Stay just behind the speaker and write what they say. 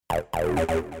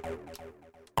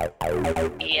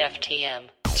EFTM.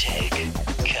 Tech,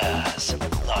 cars,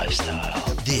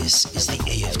 lifestyle. This is the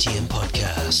EFTM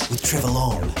podcast with Trevor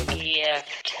Long.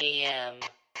 EFTM.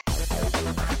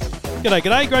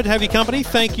 G'day. Great to have your company.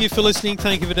 Thank you for listening.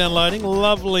 Thank you for downloading.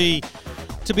 Lovely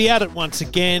to be at it once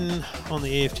again on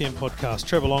the EFTM podcast.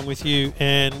 Trevor Long with you,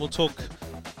 and we'll talk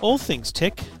all things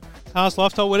tech, cars,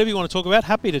 lifestyle, whatever you want to talk about.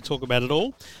 Happy to talk about it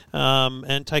all,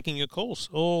 and taking your calls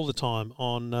all the time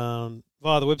on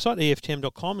via the website,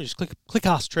 EFTM.com. You just click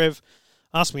Ask Trev,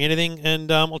 ask me anything,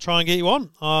 and I'll try and get you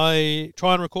on. I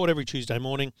try and record every Tuesday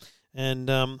morning, and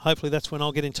hopefully that's when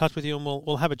I'll get in touch with you, and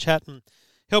we'll have a chat and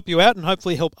help you out, and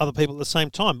hopefully help other people at the same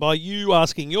time. By you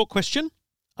asking your question,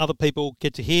 other people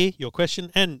get to hear your question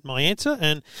and my answer,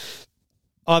 and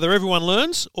either everyone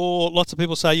learns or lots of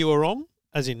people say you are wrong,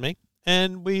 as in me,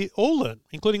 and we all learn,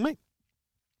 including me.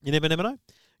 You never know.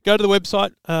 Go to the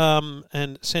website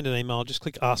and send an email. Just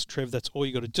click Ask Trev. That's all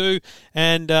you got to do.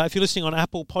 And if you're listening on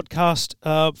Apple Podcast,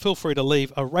 feel free to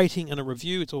leave a rating and a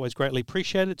review. It's always greatly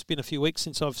appreciated. It's been a few weeks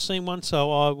since I've seen one,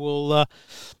 so I will.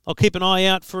 I'll keep an eye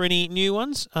out for any new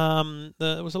ones.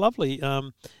 It was a lovely.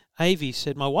 Avi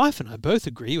said, "My wife and I both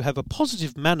agree you have a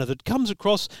positive manner that comes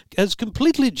across as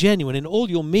completely genuine in all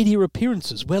your media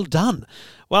appearances. Well done."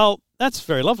 Well, that's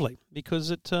very lovely,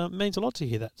 because it means a lot to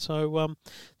hear that. So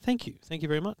thank you. Thank you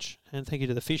very much. And thank you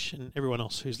to the fish and everyone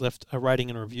else who's left a rating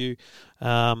and a review.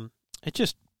 It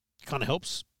just kind of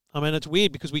helps. I mean, it's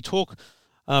weird because we talk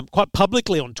quite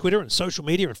publicly on Twitter and social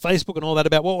media and Facebook and all that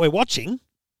about what we're watching,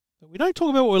 but we don't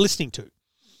talk about what we're listening to.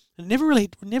 It never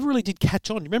really did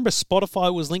catch on. Remember,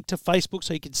 Spotify was linked to Facebook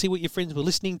so you could see what your friends were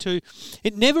listening to.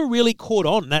 It never really caught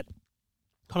on, that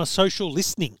kind of social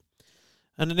listening.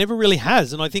 And it never really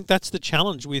has. And I think that's the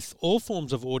challenge with all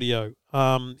forms of audio,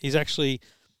 is actually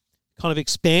kind of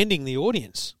expanding the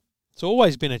audience. It's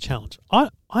always been a challenge. I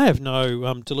have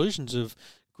no delusions of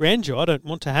grandeur. I don't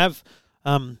want to have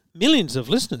millions of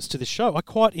listeners to this show. I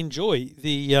quite enjoy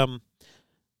the,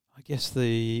 what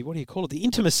do you call it, the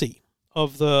intimacy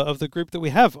of the group that we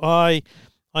have. I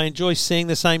enjoy seeing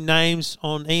the same names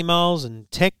on emails and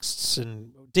texts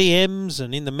and DMs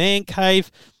and in the man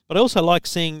cave. But I also like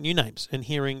seeing new names and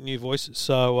hearing new voices.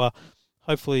 So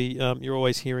hopefully you're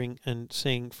always hearing and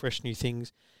seeing fresh new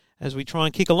things as we try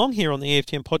and kick along here on the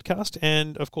EFTM podcast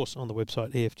and, of course, on the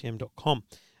website, EFTM.com.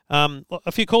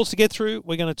 A few calls to get through.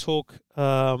 We're going to talk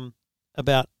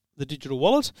about the digital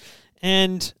wallet,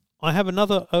 and I have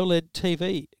another OLED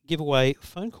TV giveaway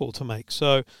phone call to make.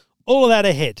 So all of that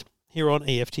ahead here on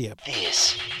EFTM.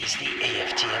 This is the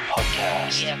EFTM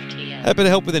podcast. EFTM. Happy to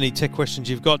help with any tech questions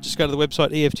you've got. Just go to the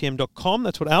website, EFTM.com.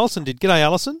 That's what Alison did. G'day,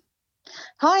 Alison.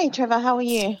 Hi, Trevor. How are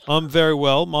you? I'm very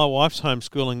well. My wife's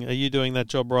homeschooling. Are you doing that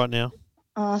job right now?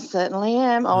 I certainly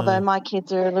am, although my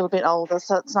kids are a little bit older,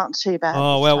 so it's not too bad.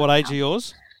 Oh, well, what age are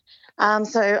yours?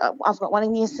 So I've got one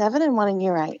in year 7 and one in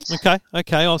year 8.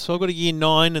 Okay. Oh, so I've got a year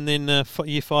 9 and then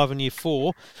year 5 and year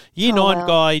 4. Year 9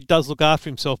 guy does look after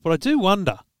himself, but I do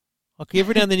wonder. Like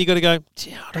every now and then you got to go,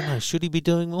 I don't know, should he be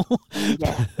doing more?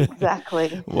 Yeah, exactly.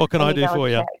 What can I do for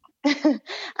you?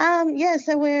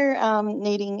 So we're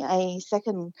needing a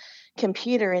second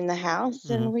computer in the house,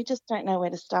 and we just don't know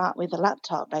where to start with a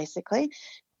laptop, basically.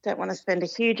 Don't want to spend a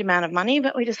huge amount of money,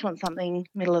 but we just want something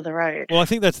middle of the road. Well, I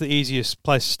think that's the easiest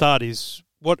place to start is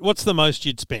what's the most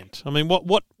you'd spend? I mean,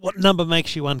 what number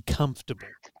makes you uncomfortable?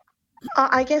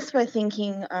 I guess we're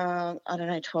thinking, I don't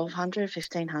know, 1,200,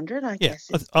 1,500, I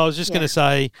guess. I was just going to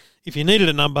say, if you needed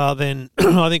a number, then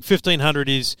I think 1,500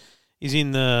 is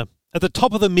at the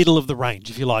top of the middle of the range,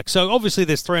 if you like. So obviously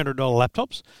there's $300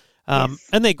 laptops,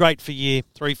 and they're great for year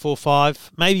 3, 4,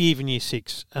 5, maybe even year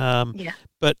 6.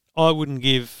 But I wouldn't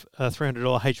give a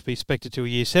 $300 HP Spectre to a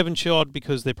year 7 child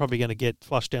because they're probably going to get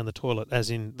flushed down the toilet,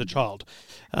 as in the child.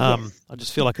 I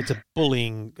just feel like it's a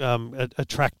bullying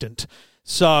attractant.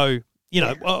 So,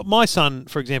 my son,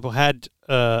 for example, had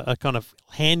a kind of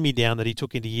hand-me-down that he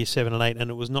took into year 7 and 8, and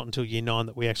it was not until year 9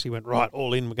 that we actually went, right,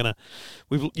 all in,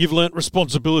 you've learnt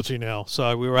responsibility now.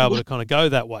 So we were able to kind of go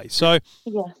that way. So,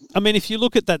 I mean, if you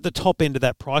look at the top end of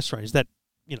that price range, that,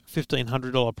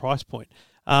 $1,500 price point,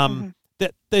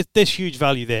 there's huge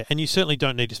value there, and you certainly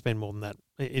don't need to spend more than that,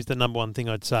 is the number one thing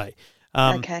I'd say.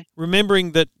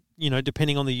 Remembering that,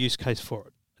 depending on the use case for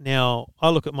it. Now, I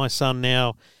look at my son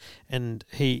now, and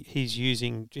he's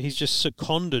just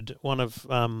seconded one of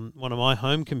my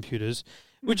home computers,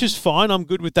 which is fine. I'm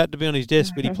good with that to be on his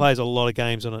desk, but he plays a lot of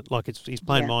games on it, like he's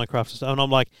playing Minecraft and stuff. And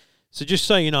I'm like, so just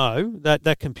so you know,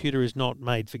 that computer is not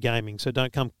made for gaming, so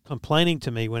don't come complaining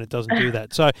to me when it doesn't do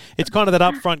that. So it's kind of that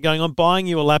upfront going, I'm buying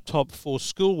you a laptop for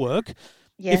schoolwork.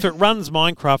 Yes. If it runs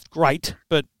Minecraft, great,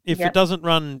 but if Yep. it doesn't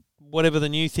run whatever the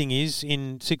new thing is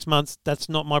in 6 months, that's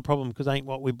not my problem because ain't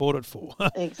what we bought it for.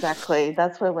 Exactly.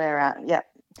 That's where we're at. Yep.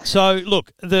 So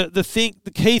look, the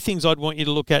key things I'd want you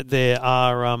to look at there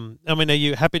are, are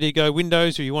you happy to go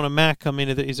Windows or you want a Mac? I mean,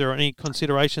 is there any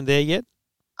consideration there yet?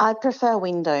 I prefer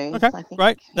Windows. Okay, I think.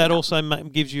 great. That Yeah. also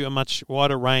gives you a much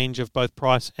wider range of both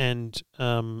price and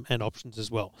options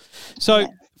as well. So Yes.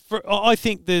 I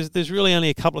think there's really only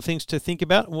a couple of things to think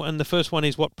about, and the first one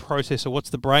is what processor, what's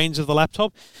the brains of the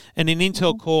laptop, and an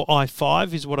Intel Core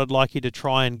i5 is what I'd like you to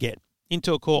try and get.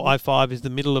 Intel Core i5 is the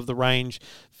middle of the range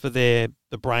for the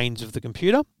brains of the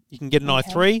computer. You can get an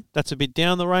i3, that's a bit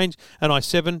down the range, an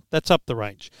i7, that's up the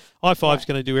range. i5 is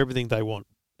going to do everything they want.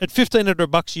 At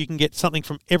 $1,500, you can get something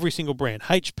from every single brand: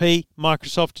 HP,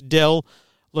 Microsoft, Dell,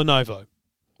 Lenovo.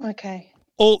 Okay.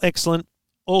 All excellent,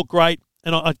 all great,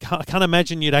 and I can't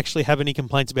imagine you'd actually have any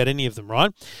complaints about any of them,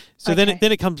 right? So then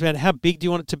it comes down to how big do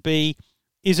you want it to be?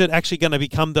 Is it actually going to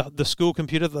become the school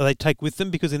computer that they take with them?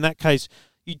 Because in that case,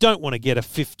 you don't want to get a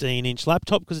 15-inch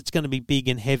laptop because it's going to be big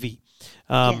and heavy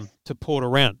to port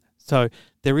around. So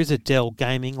there is a Dell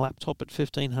gaming laptop at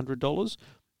 $1,500,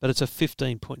 but it's a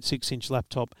 15.6-inch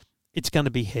laptop. It's going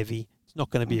to be heavy. It's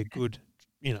not going to be a good,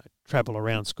 travel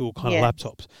around school kind of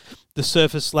laptops. The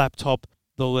Surface laptop,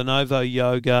 the Lenovo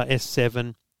Yoga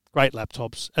S7, great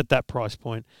laptops at that price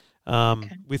point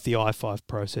with the i5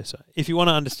 processor. If you want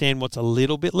to understand what's a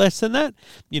little bit less than that,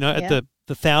 at the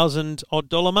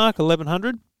 $1,000 mark,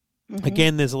 $1,100,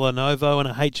 again, there's a Lenovo and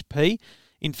a HP.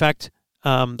 In fact,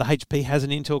 the HP has an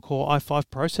Intel Core i5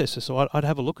 processor, so I'd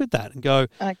have a look at that and go,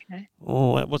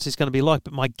 oh, what's this going to be like?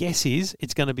 But my guess is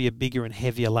it's going to be a bigger and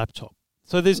heavier laptop.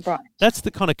 So that's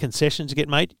the kind of concessions that get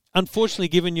made. Unfortunately,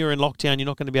 given you're in lockdown, you're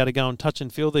not going to be able to go and touch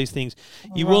and feel these things.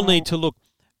 You will need to look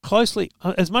closely.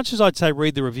 As much as I'd say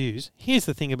read the reviews, here's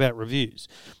the thing about reviews.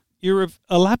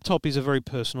 A laptop is a very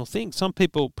personal thing. Some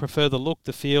people prefer the look,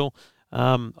 the feel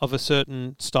of a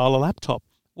certain style of laptop.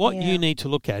 What you need to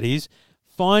look at is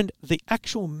find the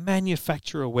actual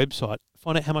manufacturer website,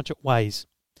 find out how much it weighs,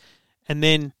 and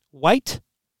then weight,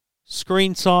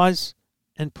 screen size,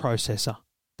 and processor.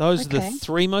 Those are the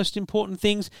three most important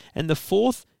things. And the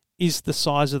fourth is the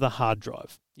size of the hard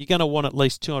drive. You're going to want at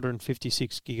least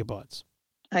 256 gigabytes.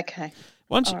 Okay.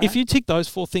 If you tick those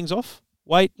four things off,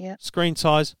 weight, screen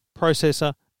size,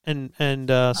 processor, and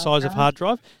size of hard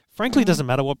drive, frankly, it doesn't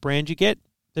matter what brand you get.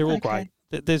 They're all great.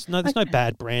 There's no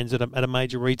bad brands at a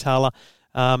major retailer.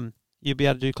 You'll be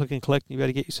able to do click and collect. You'll be able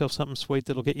to get yourself something sweet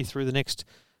that'll get you through the next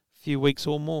few weeks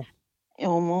or more.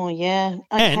 Or more, yeah.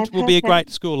 And will be a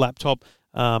great school laptop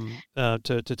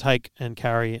to take and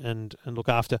carry and look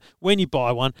after. When you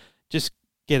buy one, just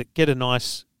get a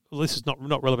nice. Well, this is not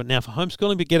relevant now for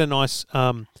homeschooling, but get a nice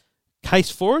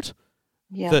case for it.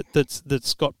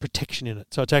 That's got protection in it.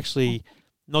 So it's actually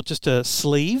not just a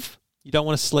sleeve. You don't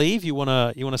want a sleeve. You want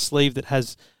a sleeve that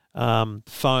has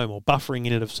foam or buffering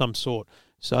in it of some sort.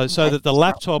 So that the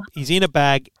laptop is in a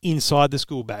bag inside the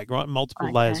school bag, right?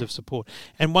 Multiple layers of support.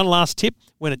 And one last tip: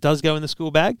 when it does go in the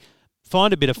school bag,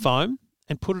 find a bit of foam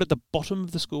and put it at the bottom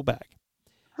of the school bag.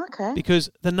 Okay.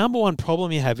 Because the number one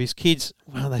problem you have is kids,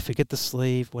 they forget the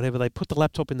sleeve, whatever. They put the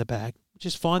laptop in the bag, which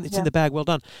is fine. It's in the bag, well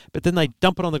done. But then they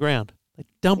dump it on the ground. They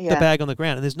dump the bag on the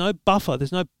ground, and there's no buffer.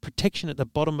 There's no protection at the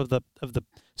bottom of the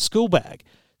school bag.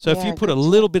 So if you put a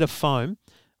little bit of foam,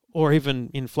 or even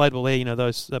inflatable air,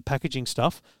 those packaging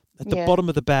stuff, at the bottom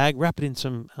of the bag, wrap it in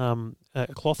some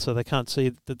cloth so they can't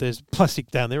see that there's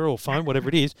plastic down there or foam, whatever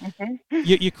it is.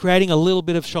 You're creating a little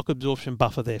bit of shock absorption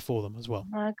buffer there for them as well.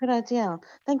 Good idea.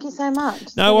 Thank you so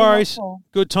much. No worries.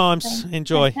 Good times.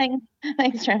 Enjoy.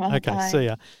 Thanks, Trevor. Okay, Bye. see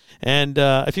ya. And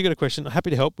if you've got a question, I'm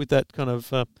happy to help with that kind of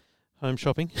home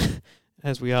shopping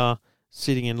as we are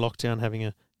sitting in lockdown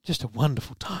having just a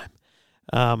wonderful time.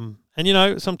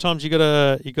 And sometimes you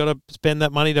gotta spend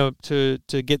that money to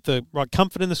get the right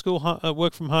comfort in the school,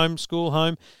 work from home, school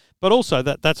home, but also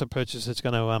that's a purchase that's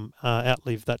going to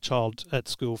outlive that child at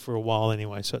school for a while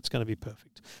anyway. So it's going to be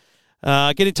perfect.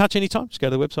 Get in touch anytime. Just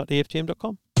go to the website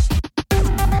EFTM.com.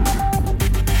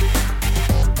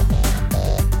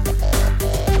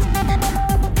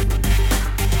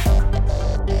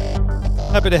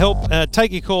 Happy to help.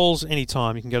 Take your calls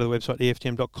anytime. You can go to the website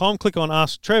EFTM.com. Click on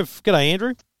Ask Trev. G'day,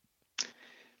 Andrew.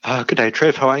 Good day,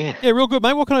 Trev. How are you? Yeah, real good,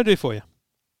 mate. What can I do for you?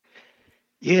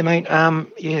 Yeah, mate.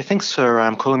 Thanks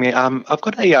for calling me. I've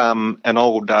got an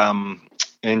old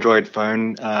Android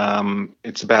phone.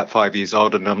 It's about 5 years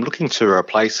old, and I'm looking to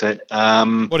replace it.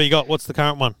 What do you got? What's the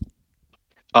current one?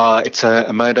 It's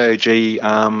a Moto G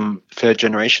third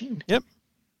generation. Yep.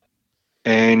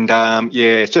 And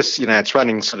it's just it's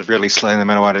running sort of really slow no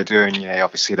matter what I do, and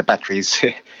obviously the battery's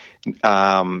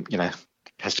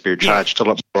has to be recharged a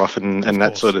lot more often and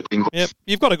that sort of thing. Yep,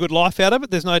 you've got a good life out of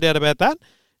it. There's no doubt about that.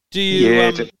 Do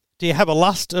you do you have a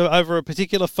lust over a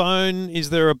particular phone? Is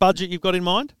there a budget you've got in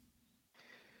mind?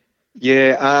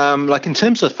 Yeah, like in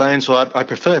terms of phones, well, I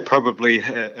prefer probably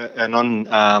a non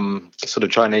sort of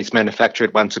Chinese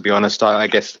manufactured one. To be honest, I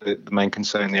guess the main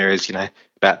concern there is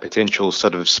about potential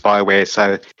sort of spyware.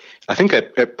 So I think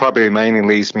it probably mainly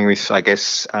leaves me with, I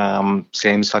guess,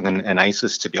 Samsung and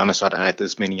Asus. To be honest, I don't know if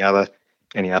there's any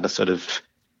other sort of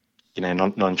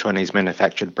non-Chinese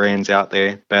manufactured brands out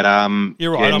there. But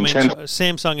you're right.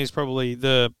 Samsung is probably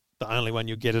the only one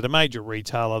you'll get at a major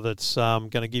retailer that's going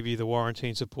to give you the warranty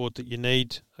and support that you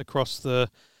need across the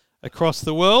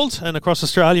world and across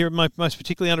Australia, most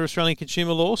particularly under Australian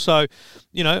consumer law. So,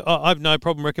 I've no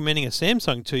problem recommending a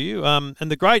Samsung to you. And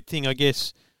the great thing, I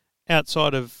guess,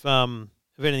 outside of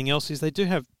anything else, is they do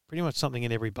have pretty much something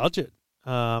in every budget.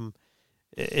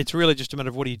 It's really just a matter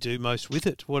of what do you do most with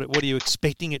it? What are you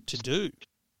expecting it to do?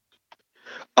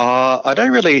 I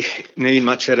don't really need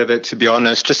much out of it, to be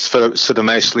honest, just for sort of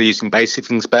mostly using basic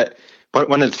things. But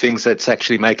one of the things that's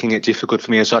actually making it difficult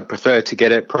for me is I'd prefer to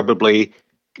get it probably,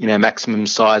 maximum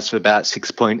size of about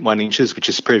 6.1 inches, which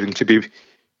is proving to be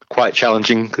quite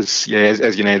challenging because,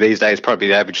 as you know, these days probably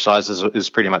the average size is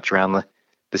pretty much around the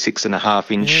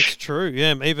 6.5 inch. Yeah, it's true.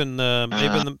 Yeah, even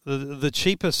the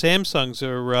cheaper Samsungs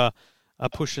are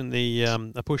pushing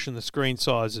the screen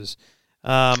sizes.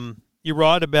 You're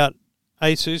right about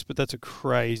Asus, but that's a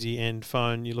crazy end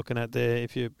phone you're looking at there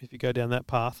if you go down that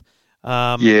path.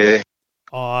 I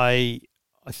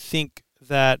think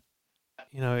that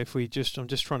if we I'm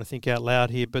just trying to think out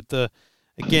loud here, but those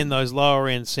lower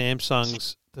end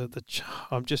Samsungs,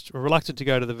 I'm just reluctant to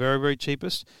go to the very, very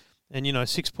cheapest. And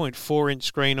 6.4 inch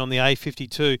screen on the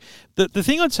A52. The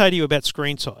thing I'd say to you about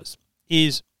screen size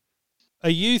is, are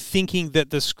you thinking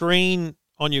that the screen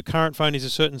on your current phone is a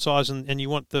certain size and you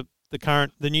want the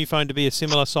new phone to be a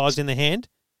similar size in the hand?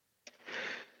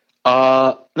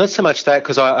 Not so much that,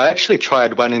 because I actually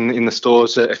tried one in the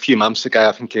stores a few months ago.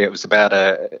 I think it was about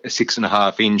a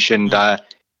 6.5 inch, and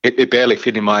it barely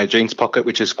fit in my jeans pocket,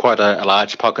 which is quite a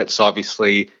large pocket. So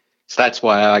that's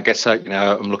why I guess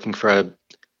I'm looking for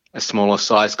a smaller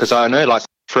size, because I know, like,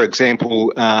 for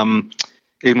example,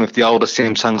 even with the older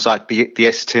Samsungs, like the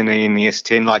S10e and the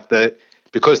S10,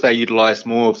 because they utilize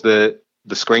more of the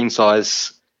screen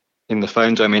size in the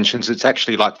phone dimensions, it's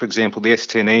actually, like, for example, the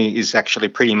S10e is actually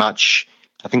pretty much,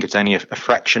 I think it's only a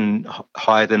fraction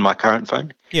higher than my current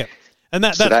phone. Yeah, and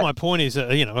that's my point is,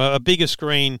 a bigger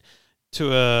screen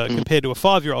compared to a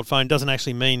 5-year-old phone doesn't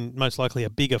actually mean most likely a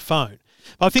bigger phone.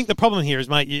 But I think the problem here is,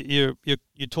 mate, you're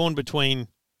torn between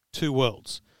two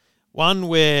worlds. One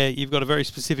where you've got a very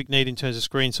specific need in terms of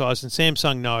screen size, and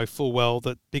Samsung know full well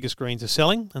that bigger screens are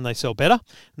selling and they sell better,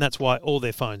 and that's why all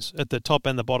their phones at the top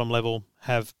and the bottom level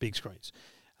have big screens.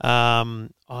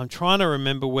 I'm trying to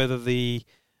remember whether the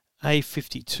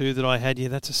A52 that I had,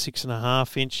 that's a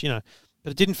 6.5 inch,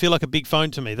 but it didn't feel like a big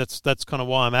phone to me. That's kind of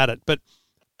why I'm at it. But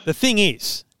the thing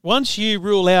is, once you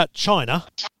rule out China,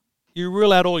 you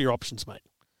rule out all your options, mate.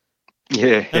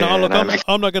 Yeah. And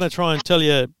I'm not going to try and tell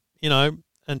you,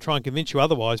 and try and convince you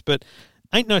otherwise, but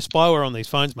ain't no spyware on these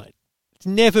phones, mate. It's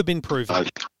never been proven. I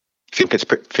think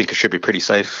it should be pretty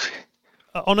safe.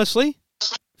 Honestly,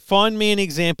 find me an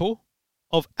example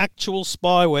of actual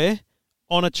spyware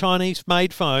on a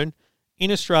Chinese-made phone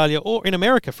in Australia or in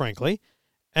America, frankly,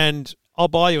 and I'll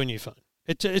buy you a new phone.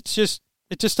 It just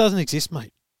doesn't exist,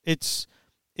 mate. It's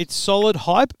solid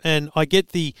hype, and I get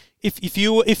the if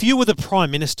you were the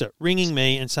Prime Minister ringing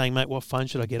me and saying, mate, what phone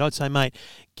should I get? I'd say, mate,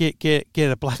 get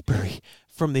a BlackBerry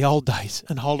from the old days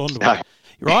and hold on to it,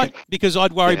 right? Because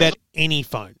I'd worry about any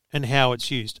phone and how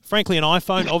it's used. Frankly, an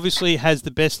iPhone obviously has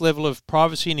the best level of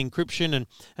privacy and encryption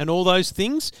and all those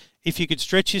things. If you could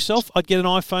stretch yourself, I'd get an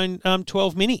iPhone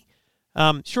 12 mini.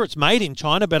 Sure, it's made in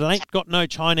China, but it ain't got no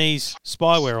Chinese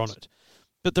spyware on it.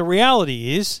 But the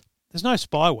reality is there's no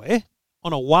spyware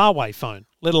on a Huawei phone,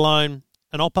 let alone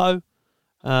an Oppo,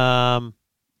 a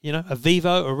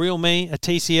Vivo, a Realme, a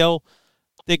TCL.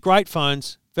 They're great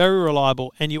phones, very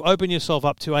reliable, and you open yourself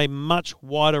up to a much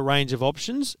wider range of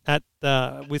options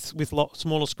with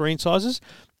smaller screen sizes.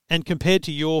 And compared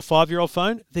to your 5-year-old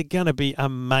phone, they're going to be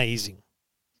amazing.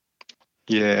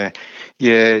 Yeah.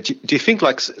 Do you think,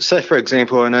 like, say for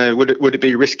example, I know, would it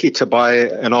be risky to buy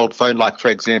an old phone, like for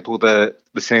example the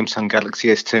Samsung Galaxy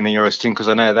S10 or S10, because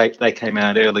I know they came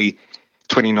out early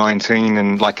 2019,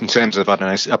 and like in terms of, I don't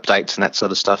know, updates and that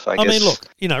sort of stuff, I guess. I mean,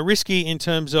 look, risky in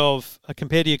terms of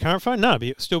compared to your current phone, no, but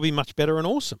it'll still be much better and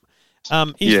awesome.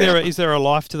 Is there a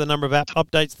life to the number of app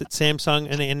updates that Samsung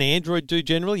and Android do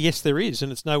generally? Yes, there is,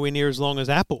 and it's nowhere near as long as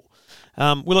Apple.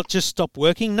 Will it just stop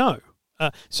working? No.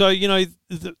 So,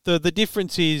 the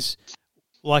difference is,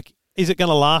 like, is it going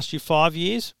to last you 5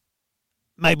 years?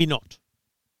 Maybe not.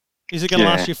 Is it going to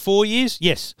last you 4 years?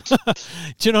 Yes. Do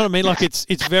you know what I mean? Like,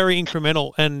 it's very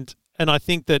incremental, and I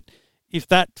think that if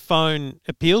that phone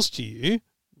appeals to you,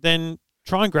 then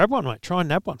try and grab one, mate. Try and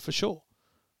nab one for sure.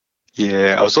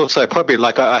 Yeah, I was also probably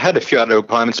I had a few other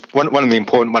requirements. One of the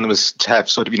important one was to have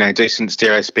sort of, decent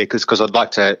stereo speakers, because I'd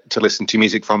like to listen to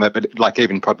music from it, but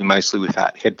even probably mostly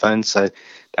without headphones. So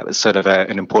that was sort of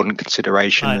an important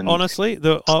consideration. Mate, honestly,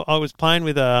 I was playing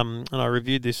with, and I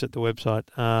reviewed this at the website.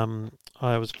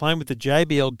 I was playing with the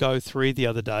JBL Go 3 the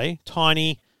other day.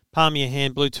 Tiny, palm of your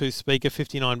hand, Bluetooth speaker,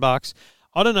 $59.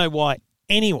 I don't know why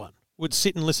anyone would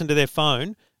sit and listen to their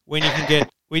phone when you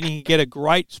can get a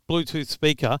great Bluetooth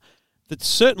speaker that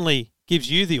certainly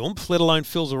gives you the oomph, let alone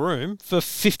fills a room, for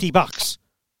 $50.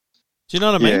 Do you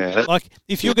know what I mean? Yeah. Like,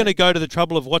 if you're going to go to the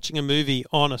trouble of watching a movie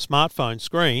on a smartphone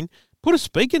screen, put a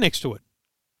speaker next to it.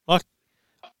 Like,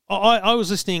 I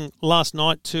was listening last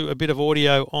night to a bit of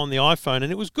audio on the iPhone,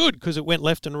 and it was good because it went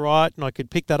left and right, and I could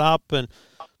pick that up. But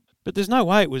there's no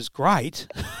way it was great.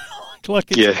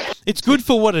 It's good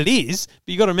for what it is,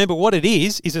 but you got to remember what it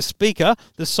is a speaker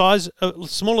the size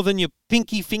smaller than your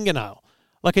pinky fingernail.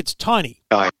 Like, it's tiny.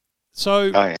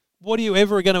 So what are you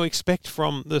ever going to expect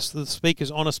from the speakers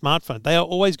on a smartphone? They are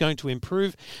always going to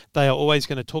improve. They are always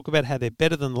going to talk about how they're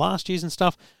better than last year's and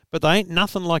stuff, but they ain't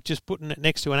nothing like just putting it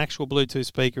next to an actual Bluetooth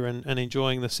speaker and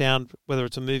enjoying the sound, whether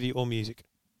it's a movie or music.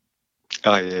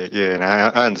 Oh, yeah. No,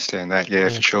 I understand that,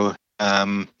 for sure.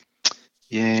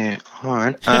 Yeah, all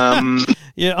right.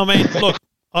 Yeah, I mean, look,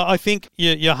 I think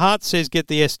your heart says get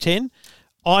the S10.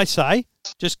 I say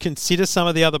just consider some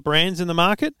of the other brands in the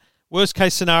market. Worst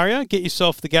case scenario, get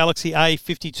yourself the Galaxy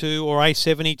A52 or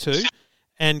A72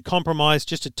 and compromise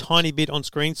just a tiny bit on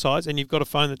screen size, and you've got a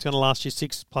phone that's going to last you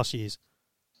 6+ years.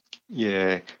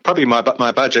 Yeah, probably my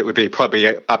budget would be probably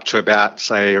up to about,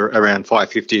 say, around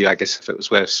 $550, I guess, if it was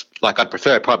worth. Like, I'd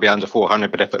prefer probably under $400,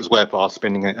 but if it was worthwhile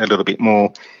spending a little bit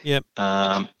more. Yep.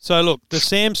 So, look, the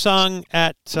Samsung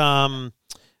at,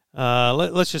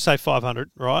 let's just say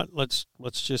 500, right? Let's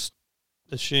just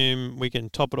assume we can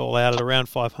top it all out at around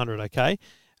 500, okay?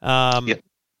 Yep.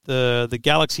 The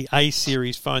Galaxy A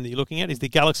series phone that you're looking at is the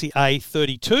Galaxy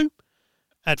A32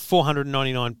 at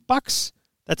 $499.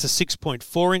 That's a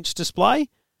 6.4-inch display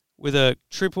with a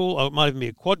triple, or it might even be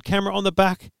a quad camera on the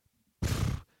back.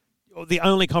 The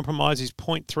only compromise is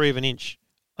 0.3 of an inch.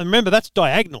 And remember, that's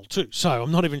diagonal too, so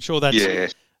I'm not even sure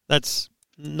that's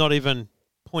not even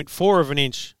 0.4 of an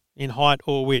inch in height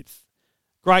or width.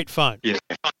 Great phone. Yeah.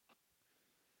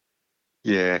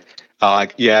 Yeah. I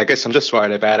guess I'm just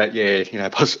worried about it. Yeah,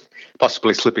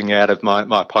 possibly slipping out of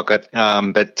my pocket.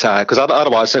 But because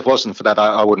otherwise, if it wasn't for that,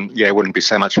 I wouldn't be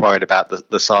so much worried about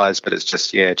the size. But it's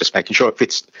just making sure it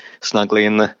fits snugly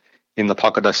in the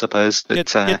pocket, I suppose. But,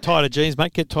 get tighter jeans,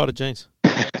 mate. Get tighter jeans.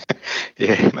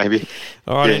 Yeah, maybe.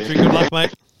 All right, Andrew. Good luck,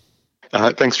 mate. All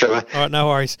right, thanks, Trevor. All right, no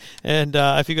worries. And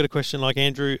if you've got a question like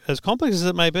Andrew, as complex as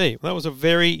it may be, that was a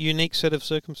very unique set of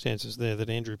circumstances there that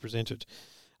Andrew presented.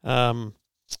 I'm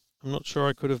not sure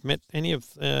I could have met any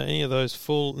of those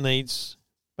full needs,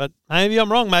 but maybe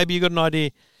I'm wrong. Maybe you got an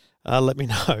idea. Let me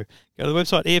know. Go to the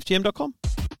website, EFTM.com.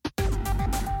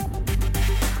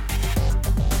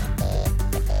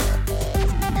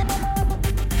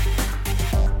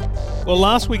 Well,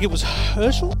 last week it was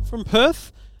Herschel from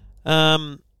Perth.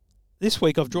 This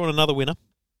week I've drawn another winner.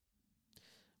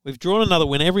 We've drawn another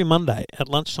winner. Every Monday at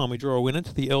lunchtime we draw a winner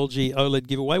to the LG OLED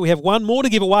giveaway. We have one more to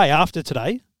give away after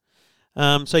today.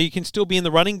 So you can still be in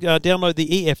the running. Download the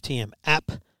EFTM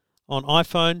app on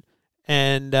iPhone,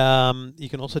 and you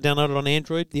can also download it on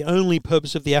Android. The only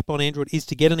purpose of the app on Android is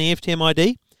to get an EFTM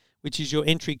ID, which is your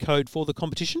entry code for the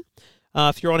competition.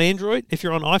 If you're on Android, if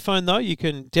you're on iPhone, though, you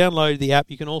can download the app.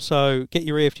 You can also get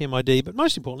your EFTM ID, but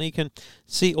most importantly, you can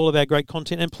see all of our great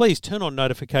content. And please turn on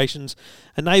notifications,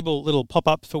 enable little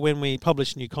pop-ups for when we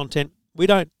publish new content. We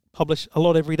don't publish a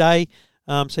lot every day,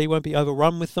 so you won't be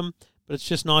overrun with them. But it's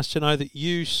just nice to know that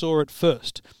you saw it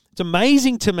first. It's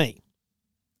amazing to me,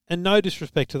 and no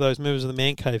disrespect to those members of the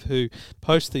Man Cave who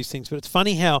post these things, but it's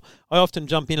funny how I often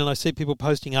jump in and I see people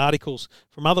posting articles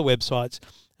from other websites,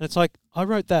 and it's like, I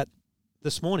wrote that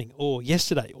this morning or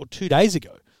yesterday or 2 days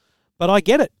ago, but I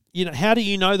get it. How do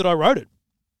you know that I wrote it?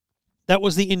 That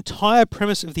was the entire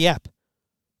premise of the app.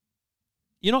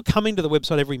 You're not coming to the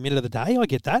website every minute of the day. I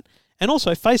get that. And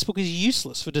also, Facebook is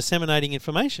useless for disseminating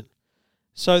information.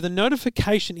 So the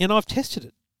notification, and I've tested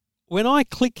it, when I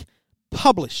click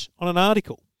publish on an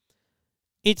article,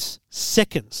 it's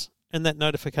seconds and that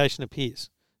notification appears.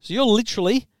 So you're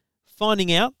literally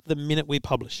finding out the minute we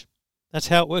publish. That's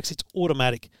how it works. It's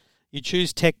automatic. You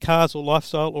choose tech, cars, or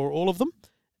lifestyle, or all of them,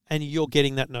 and you're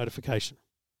getting that notification.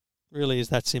 Really is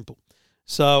that simple.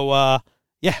 So,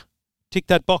 tick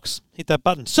that box, hit that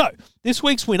button. So, this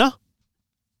week's winner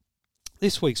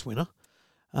is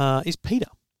Peter.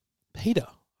 Peter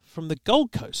from the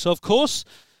Gold Coast. So, of course,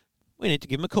 we need to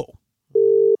give him a call.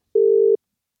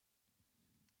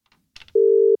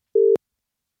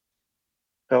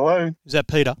 Hello? Is that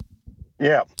Peter?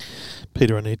 Yeah.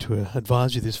 Peter, I need to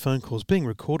advise you this phone call is being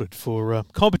recorded for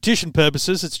competition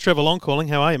purposes. It's Trevor Long calling.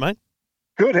 How are you, mate?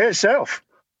 Good. How's yourself?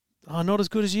 Oh, not as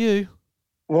good as you.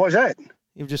 Why is that?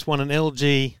 You've just won an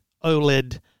LG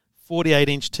OLED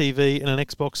 48-inch TV and an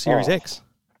Xbox Series X.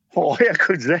 Oh, how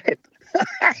good's that?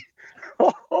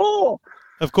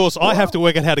 Of course, I have to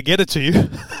work out how to get it to you.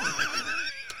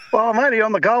 Well, I'm only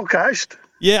on the Gold Coast.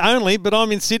 Yeah, only, but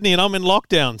I'm in Sydney and I'm in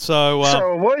lockdown. So So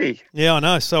are we. Yeah, I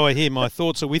know. So I hear. My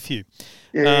thoughts are with you.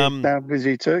 Yeah, I'm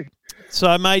busy too.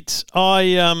 So, mate,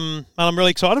 I'm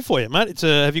really excited for you, mate. It's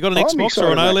have you got an Xbox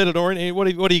or an OLED or any,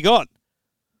 what do you got?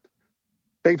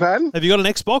 Beg pardon? Have you got an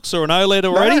Xbox or an OLED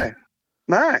already?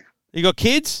 No. You got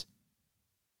kids?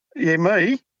 Yeah,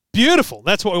 me. Beautiful.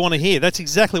 That's what we want to hear. That's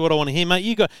exactly what I want to hear, mate.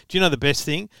 Do you know the best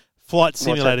thing? Flight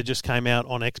Simulator just came out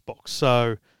on Xbox.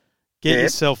 So get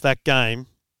yourself that game.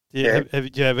 Do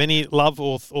you have any love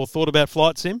or thought about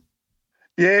Flight Sim?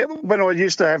 Yeah, when I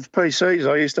used to have PCs,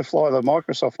 I used to fly the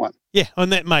Microsoft one. Yeah,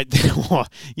 and that, mate,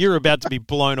 you're about to be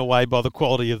blown away by the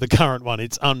quality of the current one.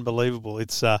 It's unbelievable.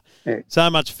 It's so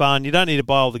much fun. You don't need to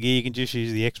buy all the gear. You can just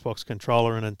use the Xbox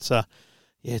controller, and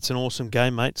it's an awesome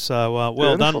game, mate. So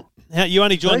well done. You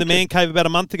only joined the Man Cave about a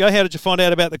month ago. How did you find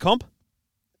out about the comp?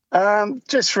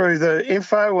 Just through the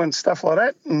info and stuff like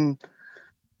that, and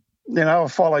I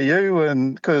follow you,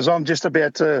 and because I'm just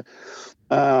about to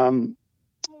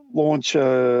launch a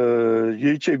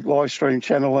YouTube live stream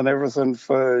channel and everything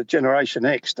for Generation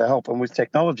X to help them with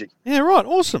technology. Yeah, right.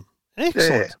 Awesome.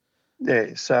 Excellent.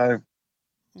 Yeah. So,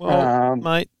 well,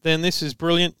 mate, then this is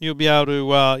brilliant. You'll be able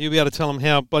to tell them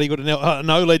how bloody good an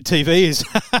OLED TV is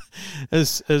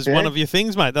as one of your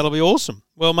things, mate. That'll be awesome.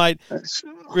 Well, mate,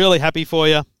 really happy for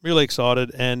you. Really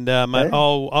excited, and mate,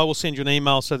 I will send you an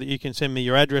email so that you can send me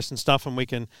your address and stuff, and we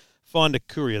can find a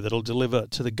courier that'll deliver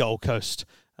to the Gold Coast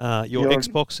your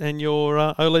Xbox and your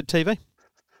OLED TV.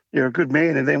 You're a good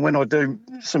man, and then when I do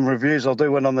some reviews, I'll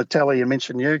do one on the telly and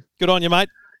mention you. Good on you, mate.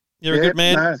 You're a good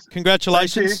man. No,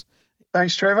 congratulations.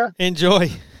 Thanks, Trevor. Enjoy.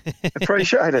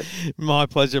 Appreciate it. My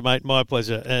pleasure, mate. My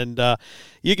pleasure. And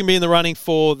you can be in the running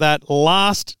for that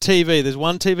last TV. There's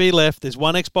one TV left. There's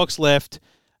one Xbox left.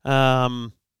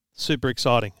 Super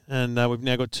exciting. And we've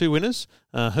now got two winners,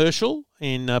 Herschel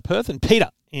in Perth and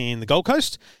Peter in the Gold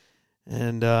Coast.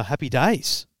 And happy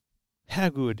days. How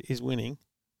good is winning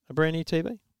a brand new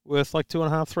TV worth like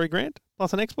 $2,500, $3,000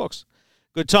 plus an Xbox?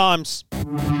 Good times.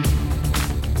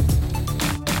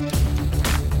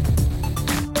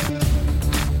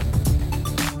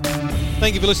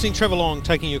 Thank you for listening. Trevor Long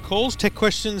taking your calls. Tech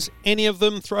questions, any of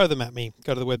them, throw them at me.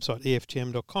 Go to the website,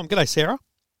 EFTM.com. G'day, Sarah.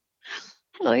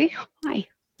 Hello. Hi.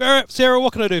 Sarah,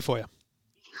 what can I do for you?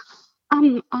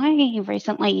 I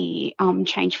recently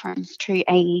changed phones to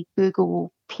a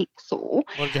Google Pixel.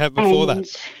 What did you have before that?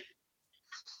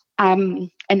 An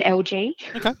LG.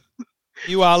 Okay.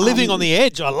 You are living on the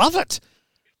edge. I love it.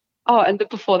 Oh, and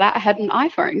before that, I had an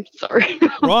iPhone. Sorry.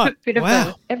 Right. Bit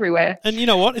of everywhere. And you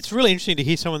know what? It's really interesting to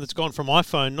hear someone that's gone from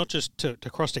iPhone, not just to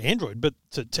cross to Android, but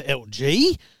to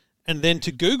LG and then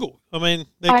to Google. I mean,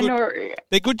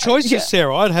 they're good choices, yeah.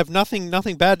 Sarah. I'd have nothing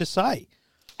bad to say.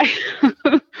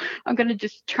 I'm going to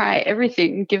just try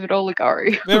everything and give it all a go.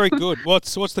 Very good.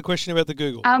 What's the question about the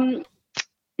Google?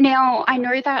 Now, I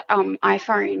know that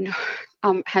iPhone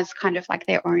has kind of like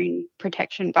their own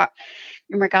protection, but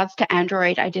in regards to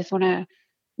Android, I just want to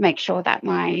make sure that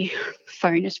my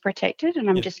phone is protected, and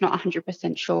I'm just not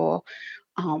 100% sure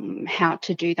how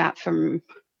to do that from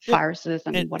viruses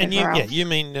and whatever else. You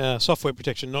mean software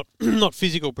protection, not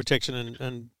physical protection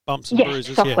and bumps and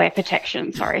bruises. Software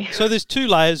protection, sorry. So there's two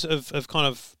layers of kind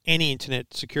of any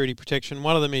internet security protection.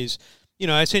 One of them is,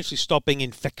 essentially stopping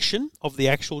infection of the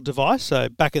actual device. So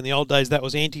back in the old days, that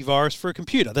was antivirus for a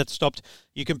computer. That stopped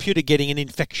your computer getting an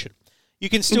infection. You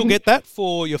can still get that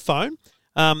for your phone.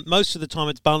 Most of the time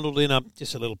it's bundled in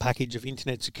just a little package of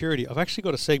internet security. I've actually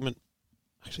got a segment,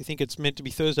 I actually think it's meant to be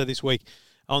Thursday this week,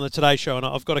 on the Today Show, and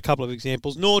I've got a couple of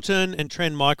examples. Norton and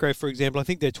Trend Micro, for example, I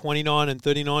think they're $29 and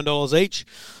 $39 each.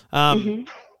 And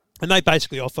they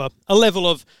basically offer a level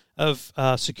of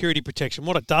of security protection.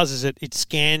 What it does is it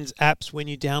scans apps when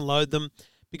you download them,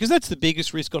 because that's the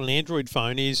biggest risk on an Android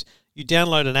phone is you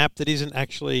download an app that isn't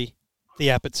actually the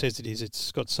app it says it is.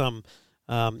 It's got some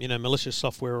malicious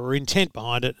software or intent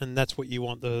behind it, and that's what you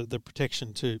want the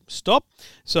protection to stop.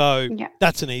 So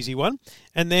that's an easy one.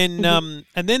 And then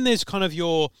and then there's kind of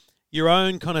your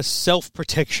own kind of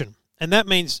self-protection, and that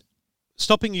means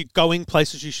stopping you going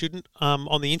places you shouldn't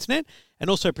on the internet, and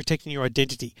also protecting your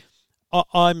identity.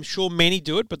 I'm sure many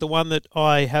do it, but the one that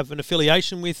I have an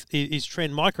affiliation with is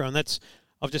Trend Micro, and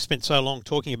I've just spent so long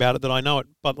talking about it that I know it,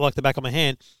 but like the back of my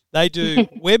hand. They do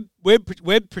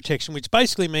web protection, which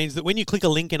basically means that when you click a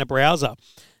link in a browser,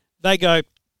 they go,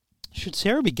 should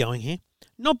Sarah be going here?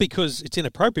 Not because it's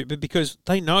inappropriate, but because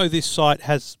they know this site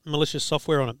has malicious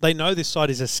software on it. They know this site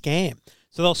is a scam,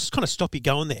 so they'll kind of stop you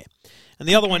going there. And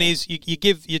the other one is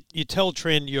you tell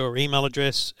Trend your email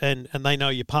address and they know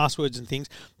your passwords and things.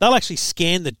 They'll actually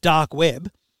scan the dark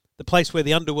web, the place where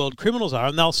the underworld criminals are,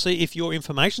 and they'll see if your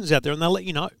information's out there, and they'll let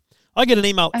you know. I get an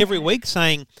email every week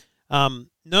saying,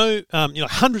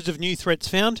 hundreds of new threats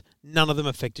found, none of them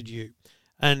affected you.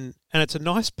 And it's a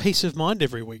nice peace of mind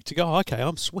every week to go, okay,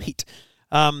 I'm sweet.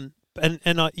 You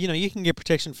can get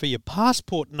protection for your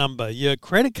passport number, your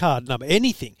credit card number,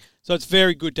 anything. So it's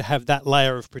very good to have that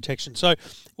layer of protection. So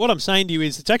what I'm saying to you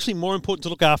is it's actually more important to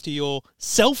look after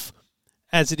yourself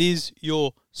as it is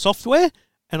your software.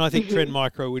 And I think Trend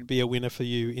Micro would be a winner for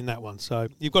you in that one. So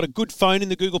you've got a good phone in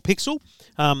the Google Pixel.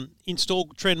 Install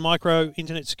Trend Micro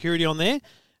Internet Security on there,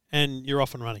 and you're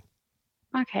off and running.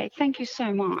 Okay, thank you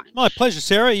so much. My pleasure,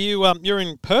 Sarah. You're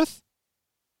in Perth?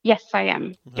 Yes, I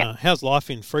am. Yeah. How's life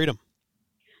in freedom?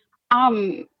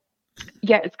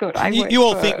 Yeah, it's good. You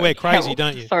all think we're crazy, health,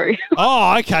 don't you? Sorry.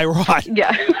 Oh, okay, right.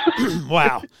 Yeah.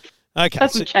 Wow. Okay.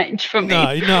 Doesn't change for me. No,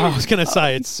 I was going to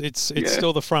say it's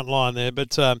still the front line there,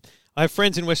 but I have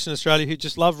friends in Western Australia who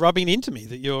just love rubbing into me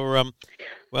that you're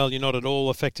not at all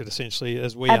affected essentially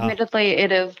as we are. Admittedly,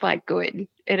 it is like good.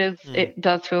 It is. It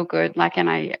does feel good. Like,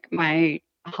 and my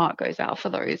heart goes out for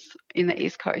those in the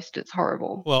East Coast. It's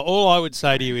horrible. Well, all I would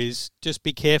say to you is just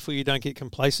be careful you don't get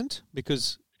complacent,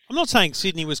 because I'm not saying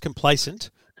Sydney was complacent,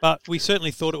 but we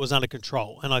certainly thought it was under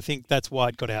control, and I think that's why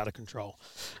it got out of control.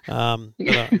 I'm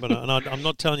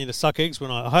not telling you to suck eggs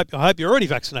when I hope you're already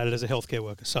vaccinated as a healthcare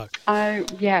worker. So I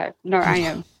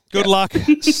am. Good luck.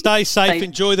 Stay safe.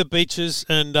 Enjoy the beaches,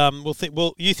 and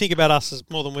you think about us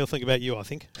more than we'll think about you, I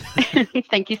think.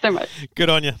 Thank you so much. Good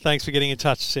on you. Thanks for getting in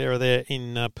touch, Sarah, there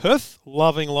in Perth.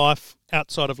 Loving life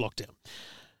outside of lockdown.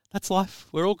 That's life.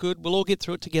 We're all good. We'll all get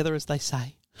through it together, as they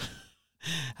say.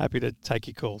 Happy to take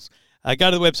your calls.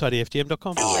 Go to the website,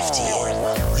 EFTM.com.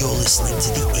 EFTM. You're listening to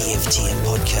the EFTM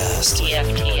podcast.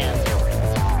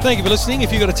 EFTM. Thank you for listening.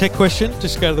 If you've got a tech question,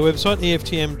 just go to the website,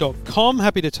 EFTM.com.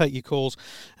 Happy to take your calls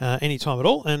anytime at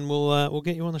all, and we'll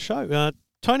get you on the show.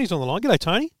 Tony's on the line. G'day,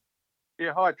 Tony.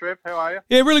 Yeah, hi, Trev. How are you?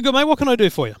 Yeah, really good, mate. What can I do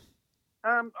for you?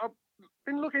 I've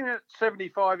been looking at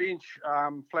 75-inch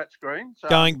flat screens.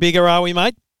 Going bigger, are we,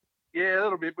 mate? Yeah, a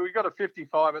little bit, but we've got a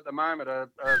 55 at the moment, a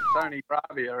Sony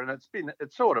Bravia, and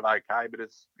it's sort of okay, but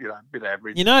it's a bit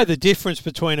average. You know, the difference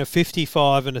between a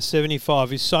 55 and a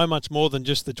 75 is so much more than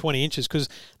just the 20 inches, because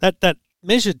that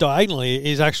measured diagonally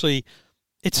is actually,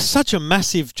 it's such a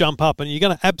massive jump up, and you're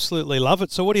going to absolutely love it.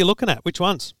 So what are you looking at? Which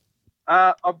ones?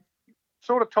 I'm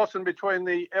sort of tossing between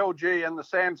the LG and the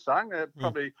Samsung.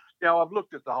 Probably, I've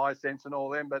looked at the Hisense and all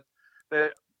them, but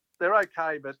they're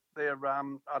okay, but they're I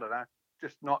don't know,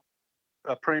 just not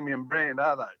a premium brand,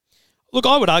 are they? Look,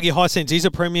 I would argue Hisense is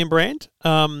a premium brand,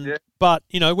 but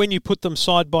when you put them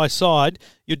side by side,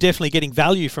 you're definitely getting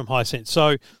value from Hisense.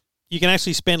 So you can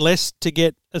actually spend less to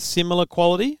get a similar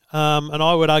quality, and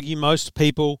I would argue most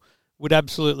people would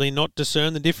absolutely not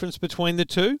discern the difference between the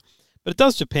two. But it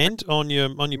does depend on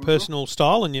your personal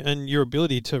style and your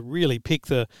ability to really pick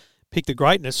the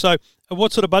greatness. So,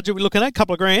 what sort of budget are we looking at? A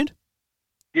couple of grand?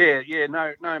 Yeah,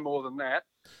 no more than that.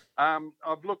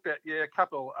 I've looked at a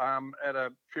couple at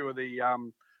a few of the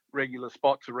regular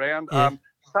spots around. Yeah.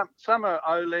 Some are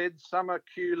OLED, some are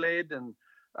QLED, and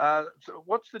so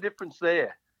what's the difference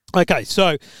there? Okay,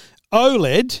 so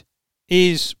OLED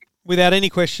is without any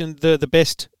question the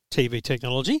best TV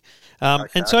technology,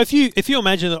 and so if you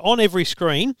imagine that on every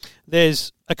screen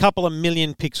there's a couple of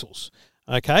million pixels.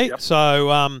 Okay, yep.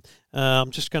 So I'm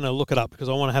just going to look it up because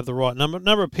I want to have the right number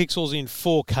of pixels in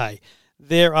 4K.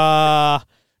 There are,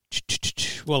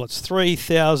 it's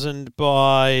 3,000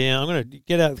 by, I'm going to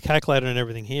get out the calculator and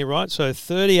everything here, right? So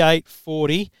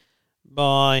 3840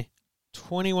 by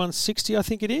 2160, I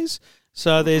think it is.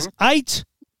 So there's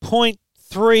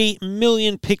 8.3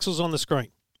 million pixels on the screen,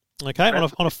 okay, on a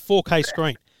 4K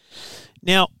screen.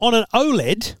 Now, on an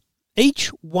OLED, each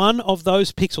one of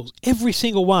those pixels, every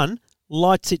single one,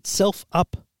 lights itself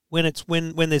up when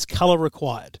there's colour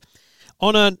required.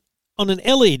 On an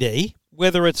LED,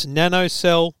 whether it's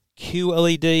nanocell,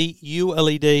 QLED,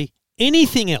 ULED,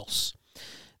 anything else,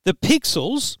 the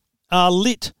pixels are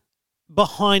lit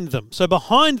behind them. So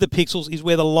behind the pixels is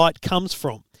where the light comes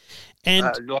from. And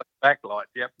like backlight,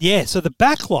 yep. Yeah, so the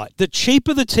backlight, the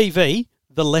cheaper the TV,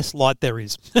 the less light there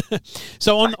is.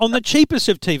 So on the cheapest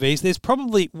of TVs, there's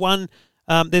probably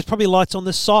lights on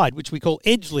the side, which we call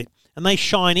edge lit, and they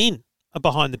shine in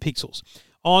behind the pixels.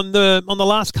 On the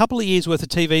last couple of years' worth of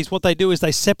TVs, what they do is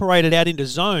they separate it out into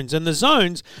zones, and the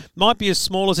zones might be as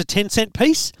small as a 10-cent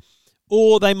piece,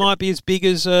 or they might be as big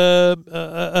as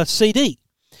a CD.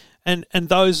 And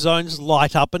those zones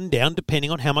light up and down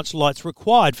depending on how much light's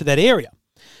required for that area.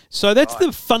 So that's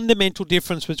the fundamental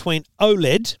difference between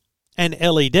OLED and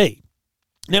LED.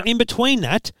 Now, in between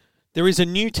that, there is a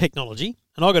new technology,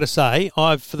 and I've got to say,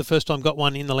 I've for the first time got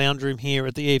one in the lounge room here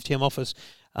at the EFTM office.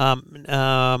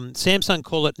 Samsung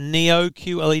call it Neo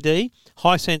QLED,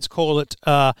 Hisense call it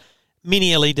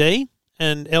Mini LED,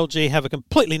 and LG have a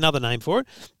completely another name for it.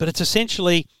 But it's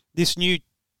essentially this new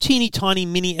teeny tiny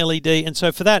mini LED, and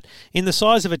so for that, in the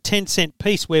size of a 10-cent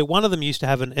piece where one of them used to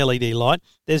have an LED light,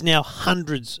 there's now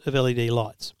hundreds of LED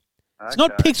lights. Okay. It's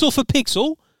not pixel for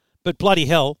pixel, but bloody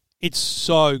hell, it's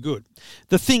so good.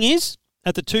 The thing is,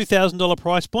 at the $2,000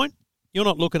 price point, you're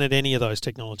not looking at any of those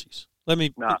technologies.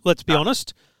 Let's be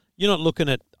honest, you're not looking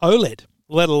at OLED,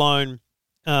 let alone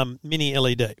mini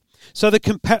LED. So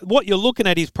what you're looking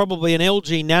at is probably an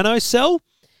LG nanocell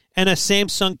and a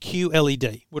Samsung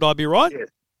QLED. Would I be right? Yes,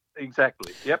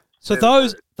 exactly. Yep. So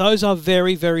those are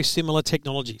very, very similar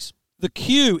technologies. The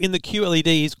Q in the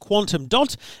QLED is quantum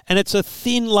dot, and it's a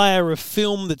thin layer of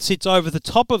film that sits over the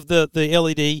top of the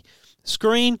LED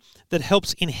screen that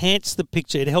helps enhance the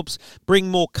picture. It helps bring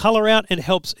more colour out and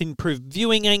helps improve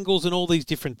viewing angles and all these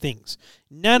different things.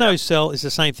 Nanocell is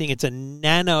the same thing. It's a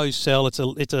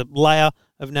nanocell. It's a layer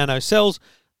of nanocells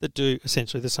that do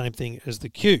essentially the same thing as the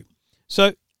Q.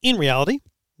 So in reality,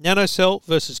 nanocell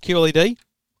versus QLED,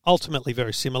 ultimately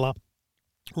very similar.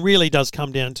 Really does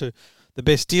come down to the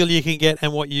best deal you can get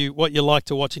and what you like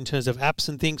to watch in terms of apps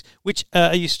and things. Which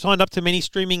are you signed up to many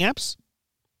streaming apps?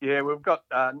 Yeah, we've got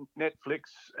Netflix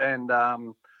and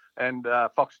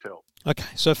Foxtel. Okay,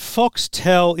 so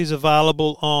Foxtel is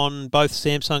available on both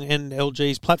Samsung and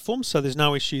LG's platforms, so there's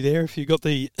no issue there if you've got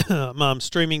the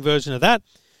streaming version of that.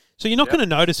 So you're not going to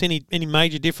notice any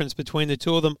major difference between the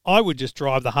two of them. I would just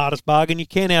drive the hardest bargain you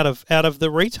can out of